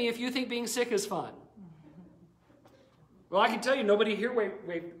 wave at me if you think being sick is fun. Well, I can tell you, nobody here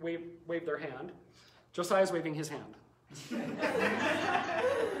waved their hand. Josiah's waving his hand.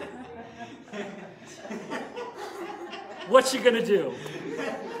 What's she gonna do?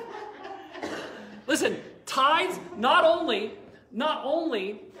 Listen, tithes, not only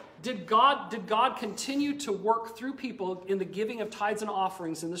did God continue to work through people in the giving of tithes and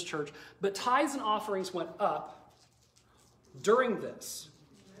offerings in this church, but tithes and offerings went up during this.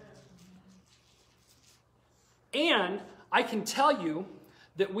 And I can tell you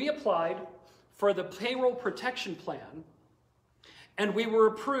that we applied for the payroll protection plan, and we were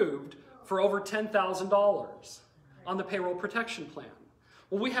approved for over $10,000 on the payroll protection plan.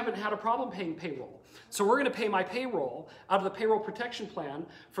 Well, we haven't had a problem paying payroll. So we're going to pay my payroll out of the payroll protection plan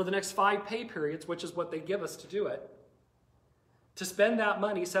for the next 5 pay periods, which is what they give us to do it, to spend that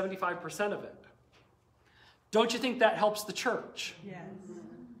money, 75% of it. Don't you think that helps the church? Yes.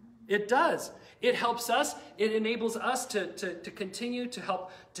 It does. It helps us. It enables us to continue to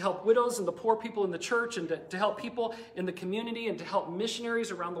help widows and the poor people in the church, and to help people in the community, and to help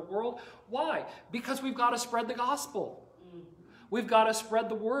missionaries around the world. Why? Because we've got to spread the gospel. We've got to spread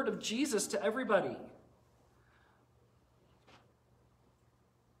the word of Jesus to everybody.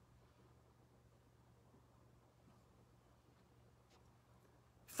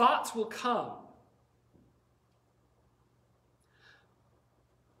 Thoughts will come.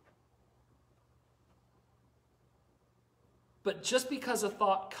 But just because a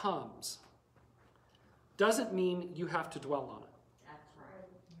thought comes doesn't mean you have to dwell on it. That's right.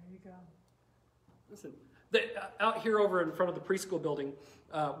 There you go. Listen, out here over in front of the preschool building,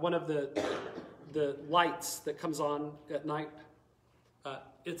 one of the lights that comes on at night,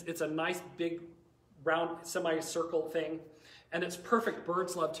 it's a nice big round semicircle thing, and it's perfect.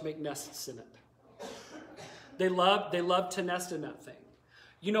 Birds love to make nests in it. They love to nest in that thing.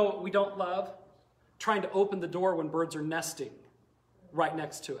 You know what we don't love? Trying to open the door when birds are nesting right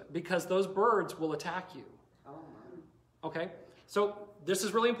next to it, because those birds will attack you. Okay? So this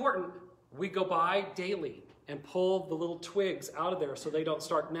is really important. We go by daily and pull the little twigs out of there so they don't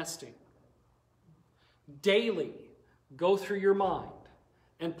start nesting. Daily, go through your mind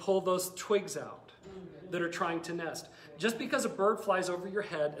and pull those twigs out that are trying to nest. Just because a bird flies over your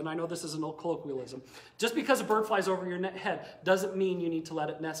head, and I know this is an old colloquialism, just because a bird flies over your head doesn't mean you need to let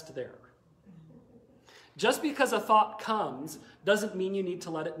it nest there. Just because a thought comes doesn't mean you need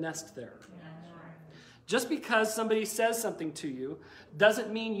to let it nest there. Just because somebody says something to you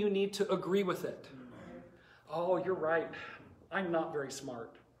doesn't mean you need to agree with it. Oh, you're right. I'm not very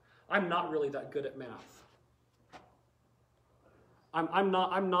smart. I'm not really that good at math. I'm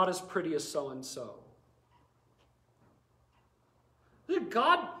not as pretty as so-and-so.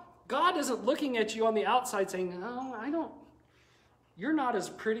 God isn't looking at you on the outside saying, oh, you're not as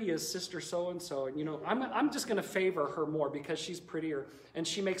pretty as sister so-and-so, and I'm just going to favor her more because she's prettier and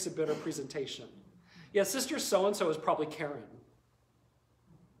she makes a better presentation. Yeah, sister so-and-so is probably Karen.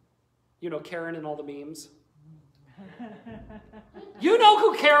 You know Karen and all the memes? You know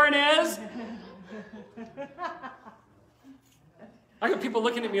who Karen is. I got people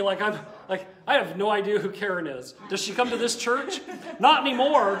looking at me like I have no idea who Karen is. Does she come to this church? Not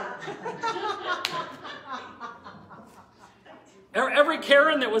anymore. Every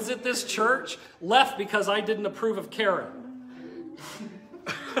Karen that was at this church left because I didn't approve of Karen.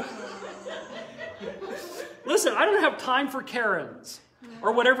 Listen, I don't have time for Karens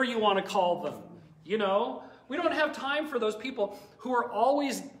or whatever you want to call them. You know, we don't have time for those people who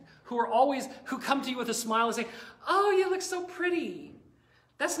come to you with a smile and say, "Oh, you look so pretty."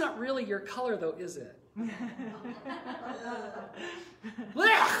 That's not really your color, though, is it?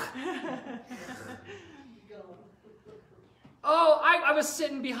 Oh, I was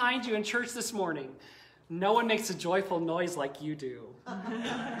sitting behind you in church this morning. No one makes a joyful noise like you do.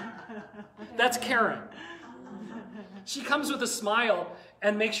 That's Karen. She comes with a smile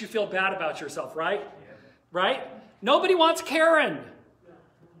and makes you feel bad about yourself, right? Right? Nobody wants Karen.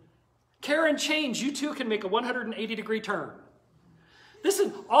 Karen, change. You too can make a 180-degree turn.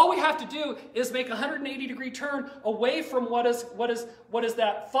 Listen, all we have to do is make a 180-degree turn away from what is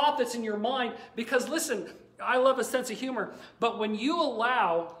that thought that's in your mind. Because listen, I love a sense of humor, but when you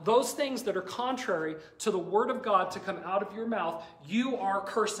allow those things that are contrary to the Word of God to come out of your mouth, you are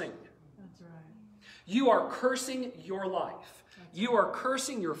cursing. That's right. You are cursing your life. You are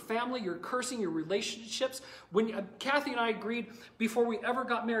cursing your family. You're cursing your relationships. When Kathy and I agreed before we ever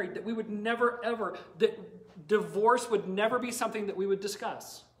got married that we would never, ever, that divorce would never be something that we would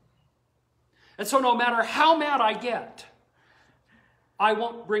discuss. And so no matter how mad I get, I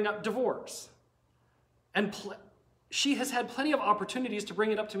won't bring up divorce. And she has had plenty of opportunities to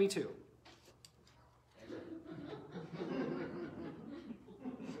bring it up to me too.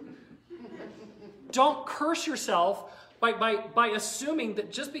 Don't curse yourself by assuming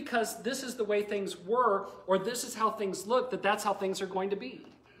that just because this is the way things were or this is how things look, that that's how things are going to be.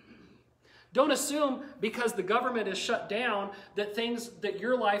 Don't assume because the government is shut down that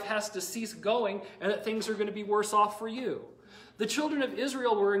your life has to cease going and that things are going to be worse off for you. The children of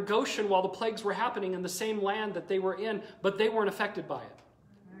Israel were in Goshen while the plagues were happening in the same land that they were in, but they weren't affected by it.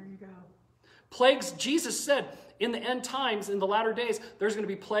 There you go. Plagues, Jesus said, in the end times, in the latter days, there's going to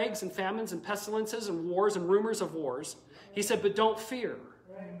be plagues and famines and pestilences and wars and rumors of wars. He said, but don't fear.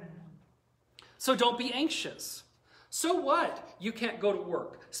 Amen. So don't be anxious. So what? You can't go to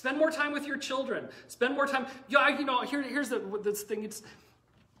work. Spend more time with your children. Spend more time. Here's this thing.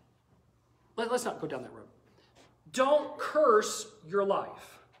 Let's not go down that road. Don't curse your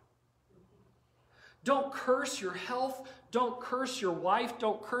life. Don't curse your health. Don't curse your wife.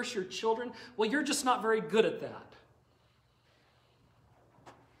 Don't curse your children. Well, you're just not very good at that.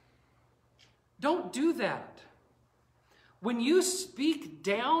 Don't do that. When you speak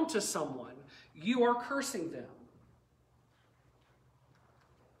down to someone, you are cursing them.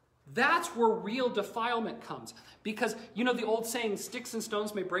 That's where real defilement comes. Because, you know the old saying, sticks and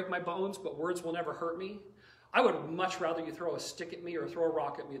stones may break my bones, but words will never hurt me? I would much rather you throw a stick at me or throw a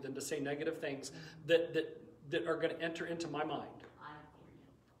rock at me than to say negative things that are going to enter into my mind.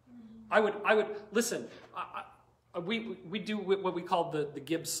 I would listen, we do what we call the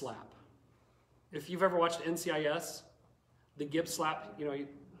Gibbs slap. If you've ever watched NCIS, the Gibbs slap,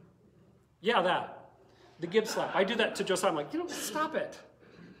 that. The Gibbs slap. I do that to Josiah. I'm like, stop it.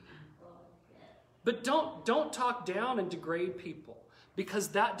 But don't talk down and degrade people, because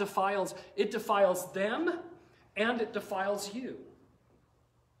that defiles them and it defiles you.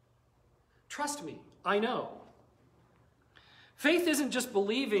 Trust me, I know. Faith isn't just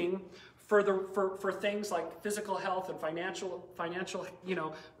believing for things like physical health and financial,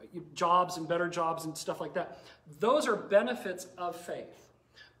 jobs and better jobs and stuff like that. Those are benefits of faith.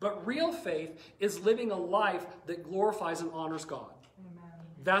 But real faith is living a life that glorifies and honors God. Amen.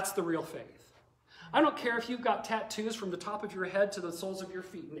 That's the real faith. I don't care if you've got tattoos from the top of your head to the soles of your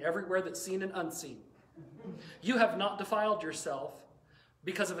feet and everywhere that's seen and unseen. You have not defiled yourself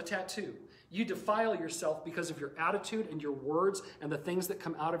because of a tattoo. You defile yourself because of your attitude and your words and the things that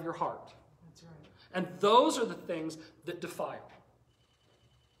come out of your heart. That's right. And those are the things that defile.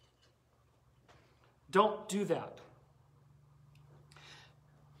 Don't do that.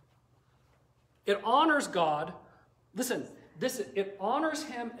 It honors God. Listen, it honors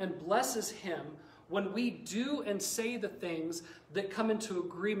Him and blesses Him when we do and say the things that come into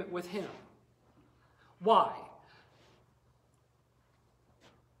agreement with Him. Why?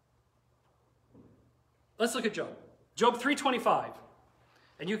 Let's look at Job. Job 3:25.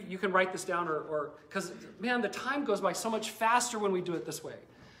 And you can write this down or because, man, the time goes by so much faster when we do it this way.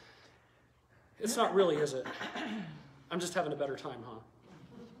 It's not really, is it? I'm just having a better time,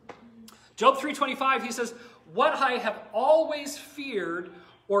 huh? Job 3:25, he says, what I have always feared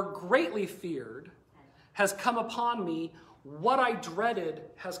or greatly feared has come upon me. What I dreaded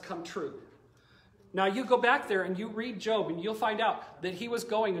has come true. Now you go back there and you read Job and you'll find out that he was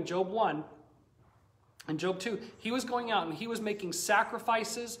going in Job 1 and Job 2. He was going out and he was making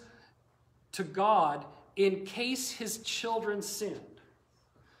sacrifices to God in case his children sinned.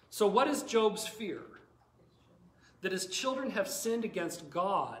 So what is Job's fear? That his children have sinned against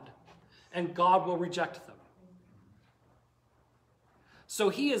God and God will reject them. So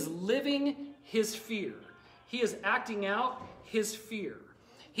he is living his fear. He is acting out his fear.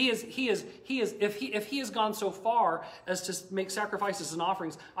 If he has gone so far as to make sacrifices and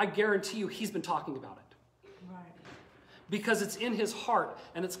offerings, I guarantee you he's been talking about it. Right. Because it's in his heart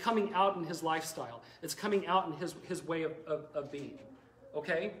and it's coming out in his lifestyle. It's coming out in his way of being.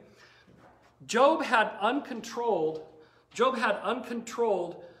 Okay? Job had uncontrolled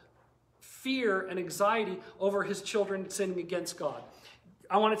fear and anxiety over his children sinning against God.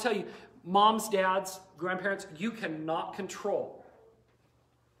 I want to tell you, moms, dads, grandparents, you cannot control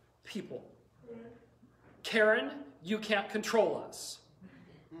people. Karen, you can't control us.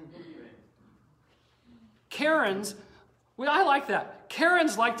 Karens, well, I like that.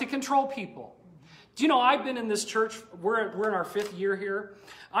 Karens like to control people. Do you know, I've been in this church, we're in our 5th year here.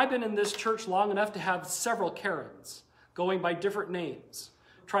 I've been in this church long enough to have several Karens going by different names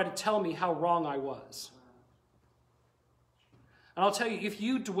try to tell me how wrong I was. And I'll tell you, if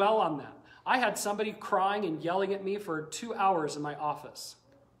you dwell on that, I had somebody crying and yelling at me for 2 hours in my office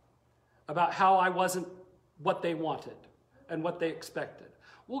about how I wasn't what they wanted and what they expected.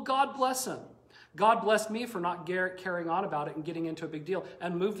 Well, God bless them. God blessed me for not carrying on about it and getting into a big deal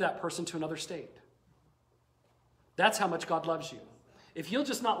and moved that person to another state. That's how much God loves you. If you'll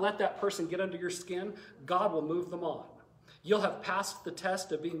just not let that person get under your skin, God will move them on. You'll have passed the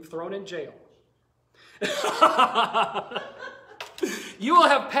test of being thrown in jail. You will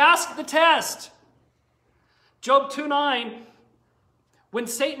have passed the test. Job 2:9, when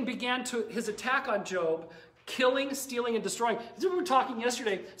Satan began his attack on Job, killing, stealing, and destroying. We were talking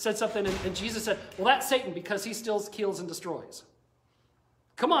yesterday, said something, and Jesus said, well, that's Satan because he steals, kills, and destroys.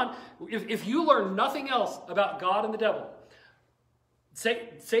 Come on, if you learn nothing else about God and the devil,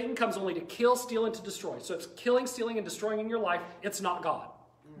 Satan comes only to kill, steal, and to destroy. So it's killing, stealing, and destroying in your life. It's not God.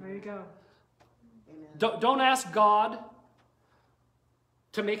 There you go. Don't ask God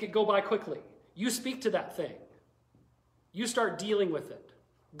to make it go by quickly. You speak to that thing. You start dealing with it.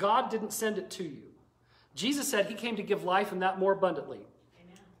 God didn't send it to you. Jesus said he came to give life and that more abundantly.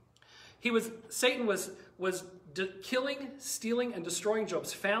 Amen. Satan was killing, stealing, and destroying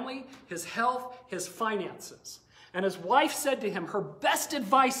Job's family, his health, his finances. And his wife said to him her best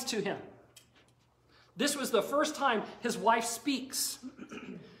advice to him. This was the first time his wife speaks.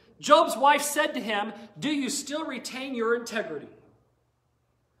 Job's wife said to him, do you still retain your integrity?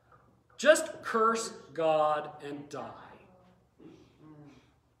 Just curse God and die.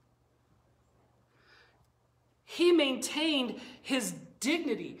 He maintained his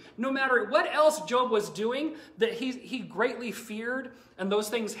dignity. No matter what else Job was doing that he greatly feared and those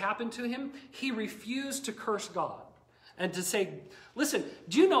things happened to him, he refused to curse God and to say, listen,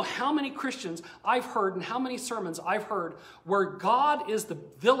 do you know how many Christians I've heard and how many sermons I've heard where God is the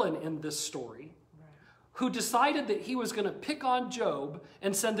villain in this story who decided that he was going to pick on Job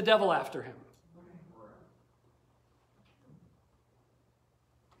and send the devil after him?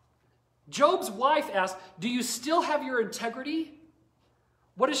 Job's wife asked, do you still have your integrity?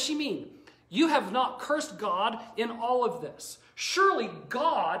 What does she mean? You have not cursed God in all of this. Surely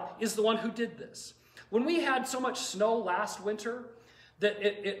God is the one who did this. When we had so much snow last winter that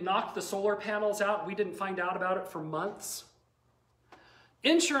it knocked the solar panels out, we didn't find out about it for months.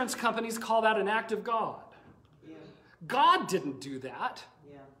 Insurance companies call that an act of God. Yeah. God didn't do that.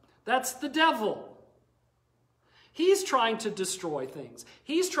 Yeah. That's the devil. He's trying to destroy things.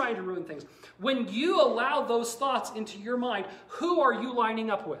 He's trying to ruin things. When you allow those thoughts into your mind, who are you lining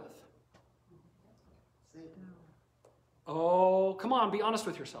up with? Oh, come on, be honest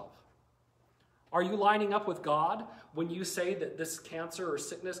with yourself. Are you lining up with God when you say that this cancer or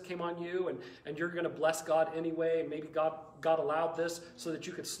sickness came on you and you're going to bless God anyway, and maybe God allowed this so that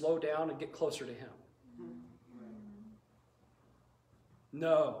you could slow down and get closer to him?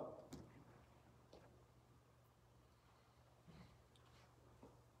 No.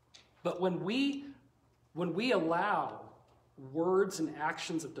 But when we allow words and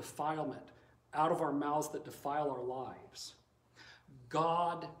actions of defilement out of our mouths that defile our lives,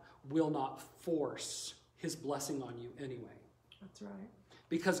 God will not force his blessing on you anyway. That's right.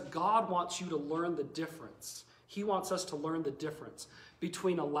 Because God wants you to learn the difference. He wants us to learn the difference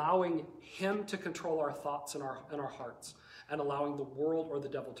between allowing him to control our thoughts and our hearts and allowing the world or the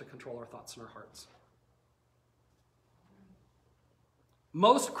devil to control our thoughts and our hearts.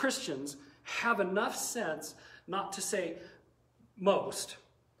 Most Christians have enough sense not to say most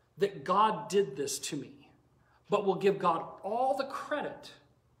that God did this to me, but will give God all the credit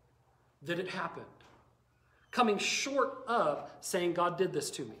that it happened, coming short of saying God did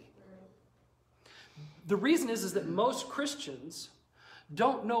this to me. The reason is that most Christians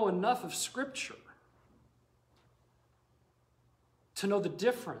don't know enough of Scripture to know the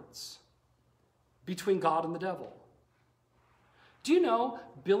difference between God and the devil. Do you know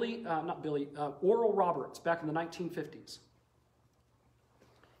Oral Roberts back in the 1950s?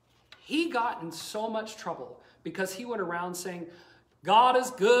 He got in so much trouble because he went around saying, God is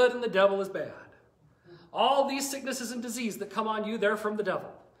good and the devil is bad. All these sicknesses and disease that come on you, they're from the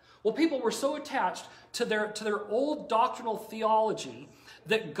devil. Well, people were so attached to their old doctrinal theology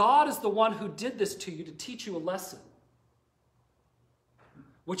that God is the one who did this to you to teach you a lesson.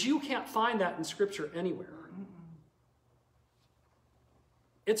 Which you can't find that in Scripture anywhere.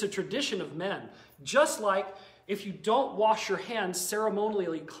 It's a tradition of men. Just like if you don't wash your hands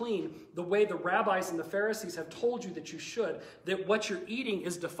ceremonially clean the way the rabbis and the Pharisees have told you that you should, that what you're eating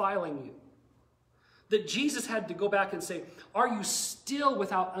is defiling you. That Jesus had to go back and say, are you still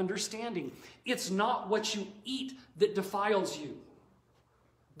without understanding? It's not what you eat that defiles you.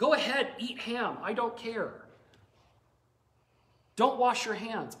 Go ahead, eat ham. I don't care. Don't wash your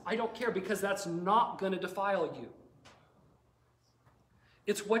hands. I don't care, because that's not going to defile you.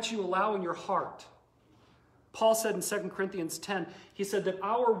 It's what you allow in your heart. Paul said in 2 Corinthians 10, he said that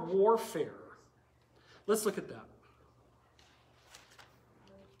our warfare, let's look at that.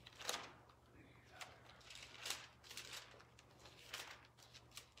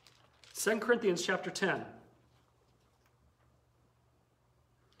 Second Corinthians chapter 10.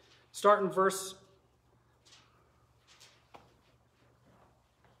 Start in verse.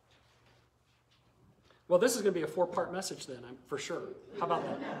 Well, this is going to be a 4-part message then, for sure. How about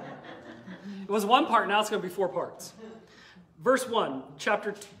that? It was 1 part, now it's going to be 4 parts. Verse 1,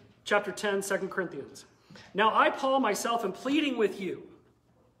 chapter 10, 2 Corinthians. Now I, Paul, myself, am pleading with you.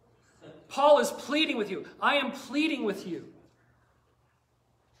 Paul is pleading with you. I am pleading with you.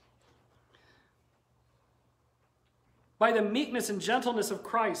 By the meekness and gentleness of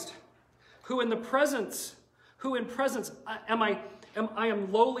Christ, who in presence I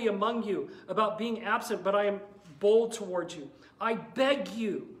am lowly among you about being absent, but I am bold toward you. I beg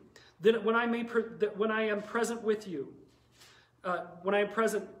you that when I am present with you, I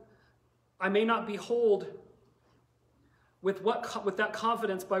may not behold with that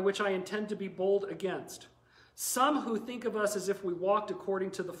confidence by which I intend to be bold against some who think of us as if we walked according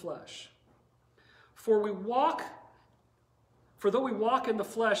to the flesh. For though we walk in the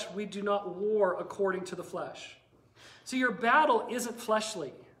flesh, we do not war according to the flesh. So your battle isn't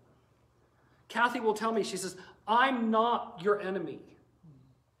fleshly. Kathy will tell me, she says, I'm not your enemy.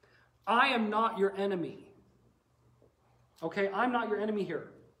 I am not your enemy. Okay, I'm not your enemy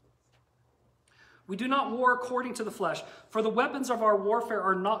here. We do not war according to the flesh, for the weapons of our warfare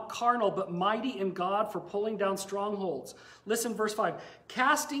are not carnal, but mighty in God for pulling down strongholds. Listen, verse 5.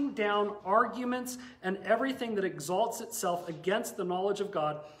 Casting down arguments and everything that exalts itself against the knowledge of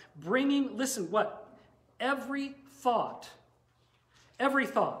God, bringing, listen, what? Every thought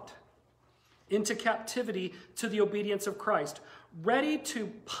into captivity to the obedience of Christ, ready to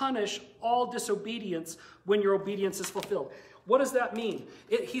punish all disobedience when your obedience is fulfilled. What does that mean?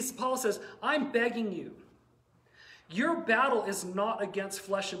 Paul says, I'm begging you. Your battle is not against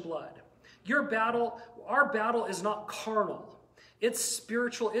flesh and blood. Our battle is not carnal. It's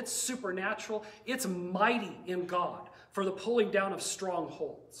spiritual, it's supernatural, it's mighty in God for the pulling down of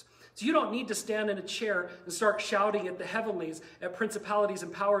strongholds. So you don't need to stand in a chair and start shouting at the heavenlies, at principalities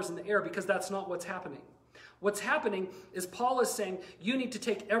and powers in the air, because that's not what's happening. What's happening is Paul is saying you need to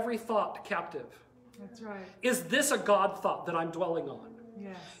take every thought captive. That's right. Is this a God thought that I'm dwelling on?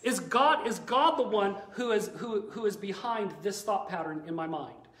 Yes. Is God the one who is behind this thought pattern in my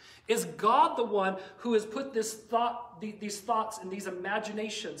mind? Is God the one who has put these thoughts and these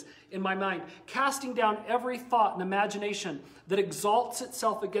imaginations in my mind, casting down every thought and imagination that exalts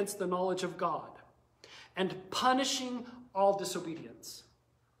itself against the knowledge of God, and punishing all disobedience?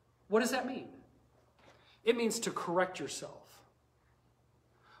 What does that mean? It means to correct yourself.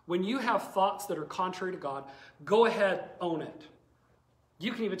 When you have thoughts that are contrary to God, go ahead, own it.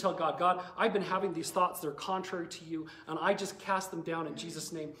 You can even tell God, God, I've been having these thoughts that are contrary to you, and I just cast them down in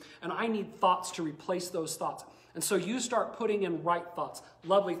Jesus' name, and I need thoughts to replace those thoughts. And so you start putting in right thoughts,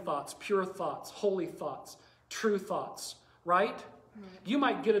 lovely thoughts, pure thoughts, holy thoughts, true thoughts, right? You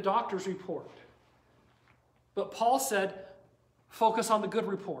might get a doctor's report. But Paul said, focus on the good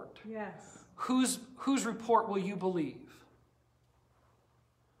report. Yes. Whose report will you believe?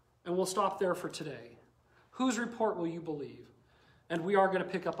 And we'll stop there for today. Whose report will you believe? And we are going to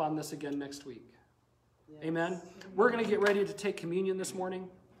pick up on this again next week. Yes. Amen? We're going to get ready to take communion this morning.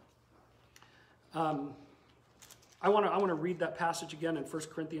 I want to read that passage again in 1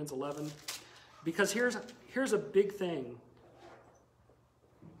 Corinthians 11. Because here's a big thing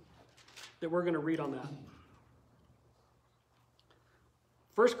that we're going to read on that.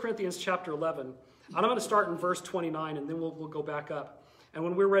 1 Corinthians chapter 11. And I'm going to start in verse 29, and then we'll go back up. And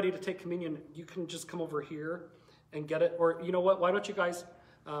when we're ready to take communion, you can just come over here and get it. Or you know what? Why don't you guys,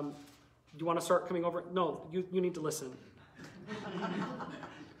 you want to start coming over? No, you need to listen.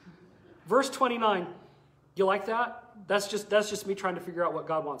 Verse 29. You like that? That's just me trying to figure out what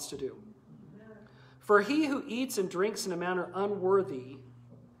God wants to do. For he who eats and drinks in an unworthy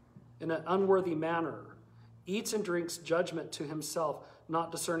manner, eats and drinks judgment to himself,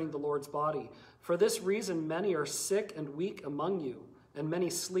 not discerning the Lord's body. For this reason, many are sick and weak among you, and many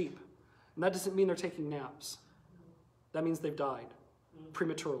sleep. And that doesn't mean they're taking naps. That means they've died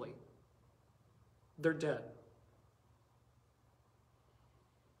prematurely. They're dead.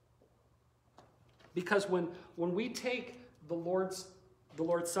 Because when we take the Lord's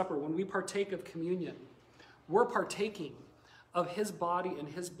Supper, when we partake of communion, we're partaking of his body and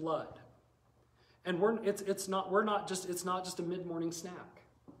his blood. And it's not just a mid-morning snack.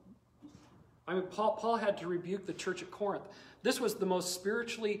 I mean, Paul had to rebuke the church at Corinth. This was the most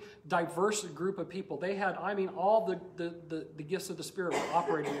spiritually diverse group of people. They had, all the gifts of the Spirit were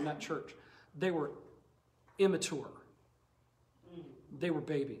operating in that church. They were immature. They were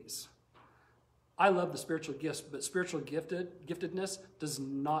babies. I love the spiritual gifts, but spiritual giftedness does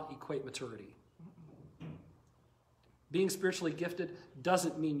not equate maturity. Being spiritually gifted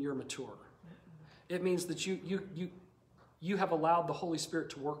doesn't mean you're mature. It means that you have allowed the Holy Spirit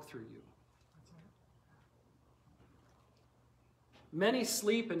to work through you. Many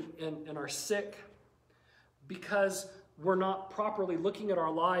sleep and are sick because we're not properly looking at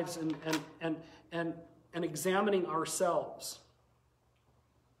our lives and examining ourselves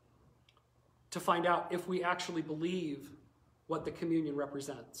to find out if we actually believe what the communion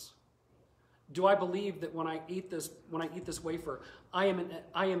represents. Do I believe that when I eat this wafer, I am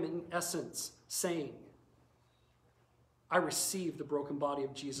in essence saying, I received the broken body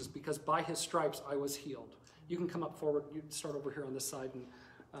of Jesus because by his stripes I was healed. You can come up forward. You start over here on this side and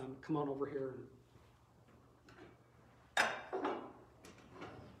come on over here.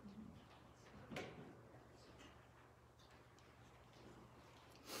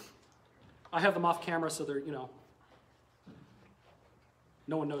 I have them off camera so they're, no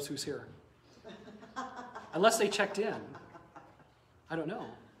one knows who's here. Unless they checked in. I don't know.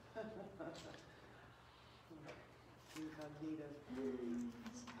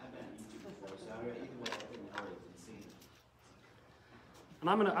 And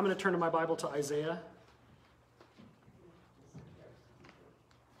I'm gonna turn to my Bible to Isaiah.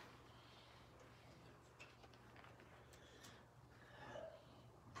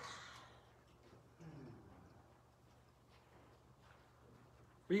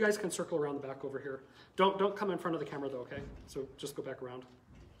 You guys can circle around the back over here. Don't come in front of the camera though, okay? So just go back around.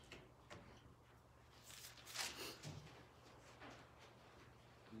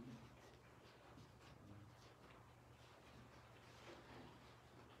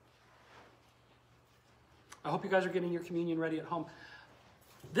 I hope you guys are getting your communion ready at home.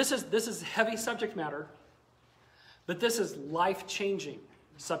 This is heavy subject matter, but this is life-changing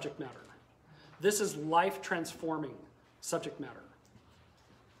subject matter. This is life-transforming subject matter.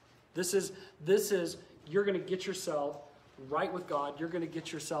 This is you're going to get yourself right with God. You're going to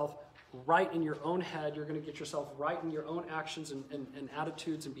get yourself right in your own head. You're going to get yourself right in your own actions and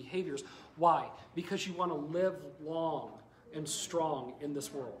attitudes and behaviors. Why? Because you want to live long and strong in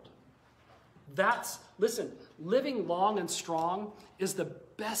this world. Listen, living long and strong is the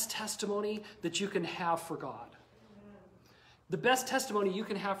best testimony that you can have for God. The best testimony you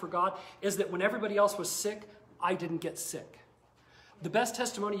can have for God is that when everybody else was sick, I didn't get sick. The best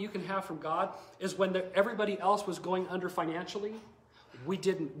testimony you can have from God is when everybody else was going under financially, we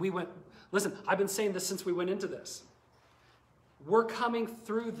didn't. We went, listen, I've been saying this since we went into this. We're coming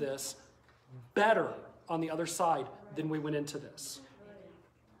through this better on the other side than we went into this.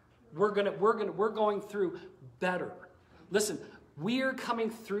 We're going through better. Listen, we are coming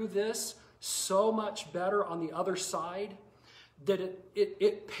through this so much better on the other side that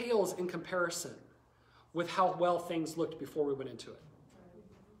it pales in comparison with how well things looked before we went into it.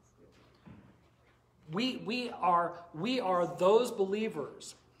 We are those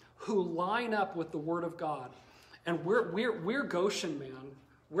believers who line up with the Word of God. And we're Goshen, man.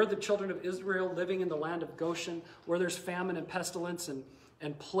 We're the children of Israel living in the land of Goshen, where there's famine and pestilence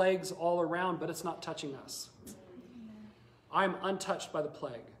and plagues all around, but it's not touching us. I'm untouched by the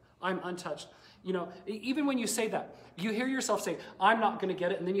plague. I'm untouched. You know, even when you say that, you hear yourself say, I'm not going to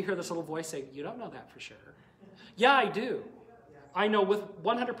get it, and then you hear this little voice say, you don't know that for sure. Yeah, I do. I know with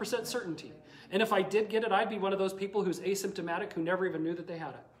 100% certainty. And if I did get it, I'd be one of those people who's asymptomatic, who never even knew that they had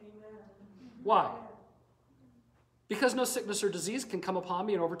it. Why? Because no sickness or disease can come upon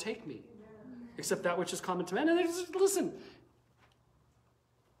me and overtake me, except that which is common to men. And listen,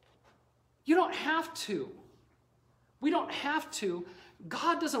 you don't have to. We don't have to.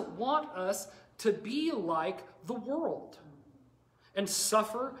 God doesn't want us to be like the world and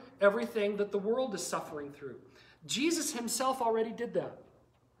suffer everything that the world is suffering through. Jesus himself already did that.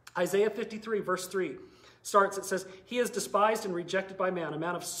 Isaiah 53, verse 3 starts, it says, he is despised and rejected by man, a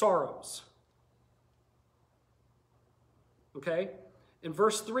man of sorrows. Okay? In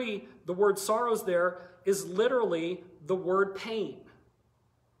verse 3, the word sorrows there is literally the word pain.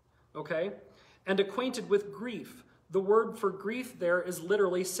 Okay? And acquainted with grief. The word for grief there is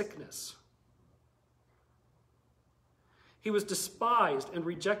literally sickness. He was despised and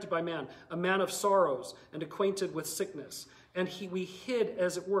rejected by man, a man of sorrows and acquainted with sickness. And we hid,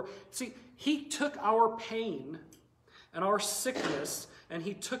 as it were. See, he took our pain and our sickness, and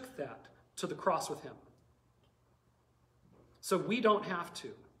he took that to the cross with him. So we don't have to.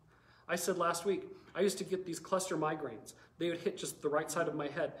 I said last week, I used to get these cluster migraines. They would hit just the right side of my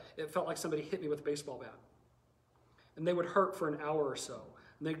head. It felt like somebody hit me with a baseball bat. And they would hurt for an hour or so.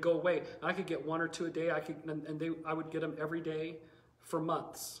 And they'd go away. And I could get one or two a day. I would get them every day for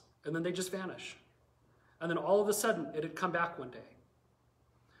months. And then they just vanish. And then all of a sudden, it had come back one day.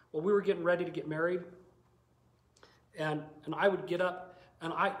 Well, we were getting ready to get married. And I would get up,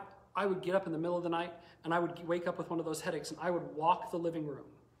 and I would get up in the middle of the night, and I would wake up with one of those headaches, and I would walk the living room.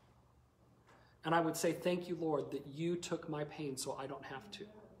 And I would say, thank you, Lord, that you took my pain so I don't have to.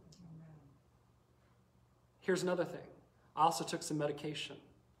 Here's another thing. I also took some medication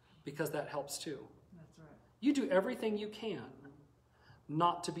because that helps too. That's right. You do everything you can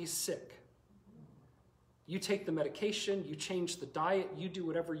not to be sick. You take the medication, you change the diet, you do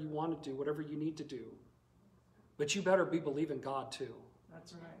whatever you want to do, whatever you need to do. But you better be believing God too.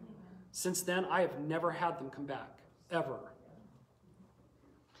 That's right. Since then, I have never had them come back, ever.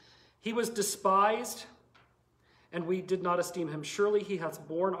 He was despised, and we did not esteem him. Surely he has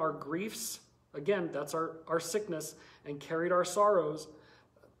borne our griefs. Again, that's our sickness, and carried our sorrows.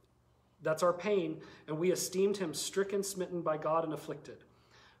 That's our pain. And we esteemed him stricken, smitten by God, and afflicted.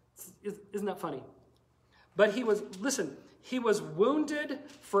 Isn't that funny? But he was wounded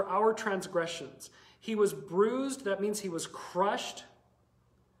for our transgressions. He was bruised, that means he was crushed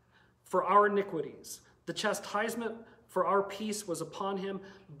for our iniquities. The chastisement for our peace was upon him.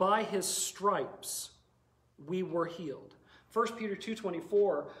 By his stripes we were healed. 1 Peter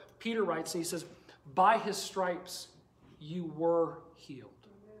 2:24, Peter writes, and he says, by his stripes you were healed.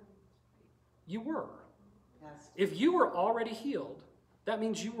 You were. Yes. If you were already healed, that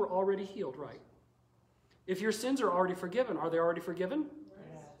means you were already healed, right? If your sins are already forgiven, are they already forgiven?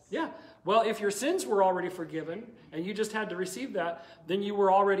 Yes. Yeah. Well, if your sins were already forgiven and you just had to receive that, then you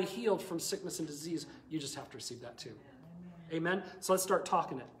were already healed from sickness and disease. You just have to receive that too. Amen. So let's start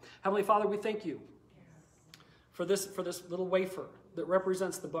talking it. Heavenly Father, we thank you for this little wafer that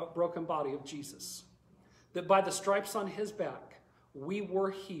represents the broken body of Jesus. That by the stripes on his back, we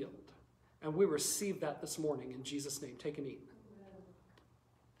were healed. And we receive that this morning in Jesus' name. Take and eat.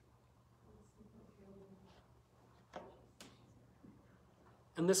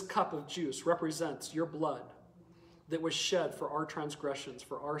 And this cup of juice represents your blood that was shed for our transgressions,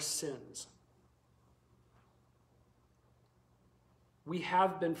 for our sins. We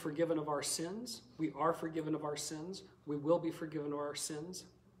have been forgiven of our sins. We are forgiven of our sins. We will be forgiven of our sins.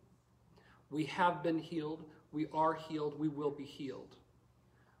 We have been healed. We are healed. We will be healed.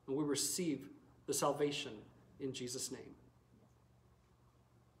 And we receive the salvation in Jesus' name.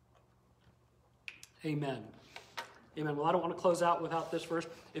 Amen. Amen. Well, I don't want to close out without this verse.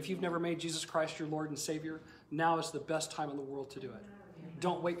 If you've never made Jesus Christ your Lord and Savior, now is the best time in the world to do it.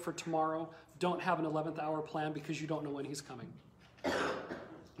 Don't wait for tomorrow. Don't have an 11th hour plan because you don't know when he's coming.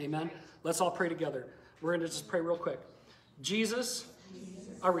 Amen. Let's all pray together. We're going to just pray real quick. Jesus,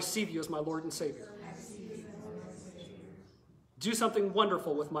 I receive you as my Lord and Savior. Do something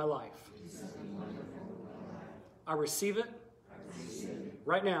wonderful with my life. I receive it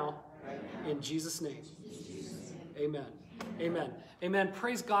right now in Jesus' name. Amen. Amen. Amen.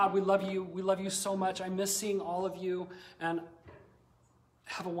 Praise God. We love you. We love you so much. I miss seeing all of you. And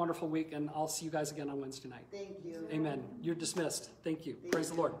have a wonderful week. And I'll see you guys again on Wednesday night. Thank you. Amen. You're dismissed. Thank you. Praise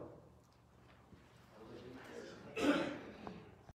the Lord.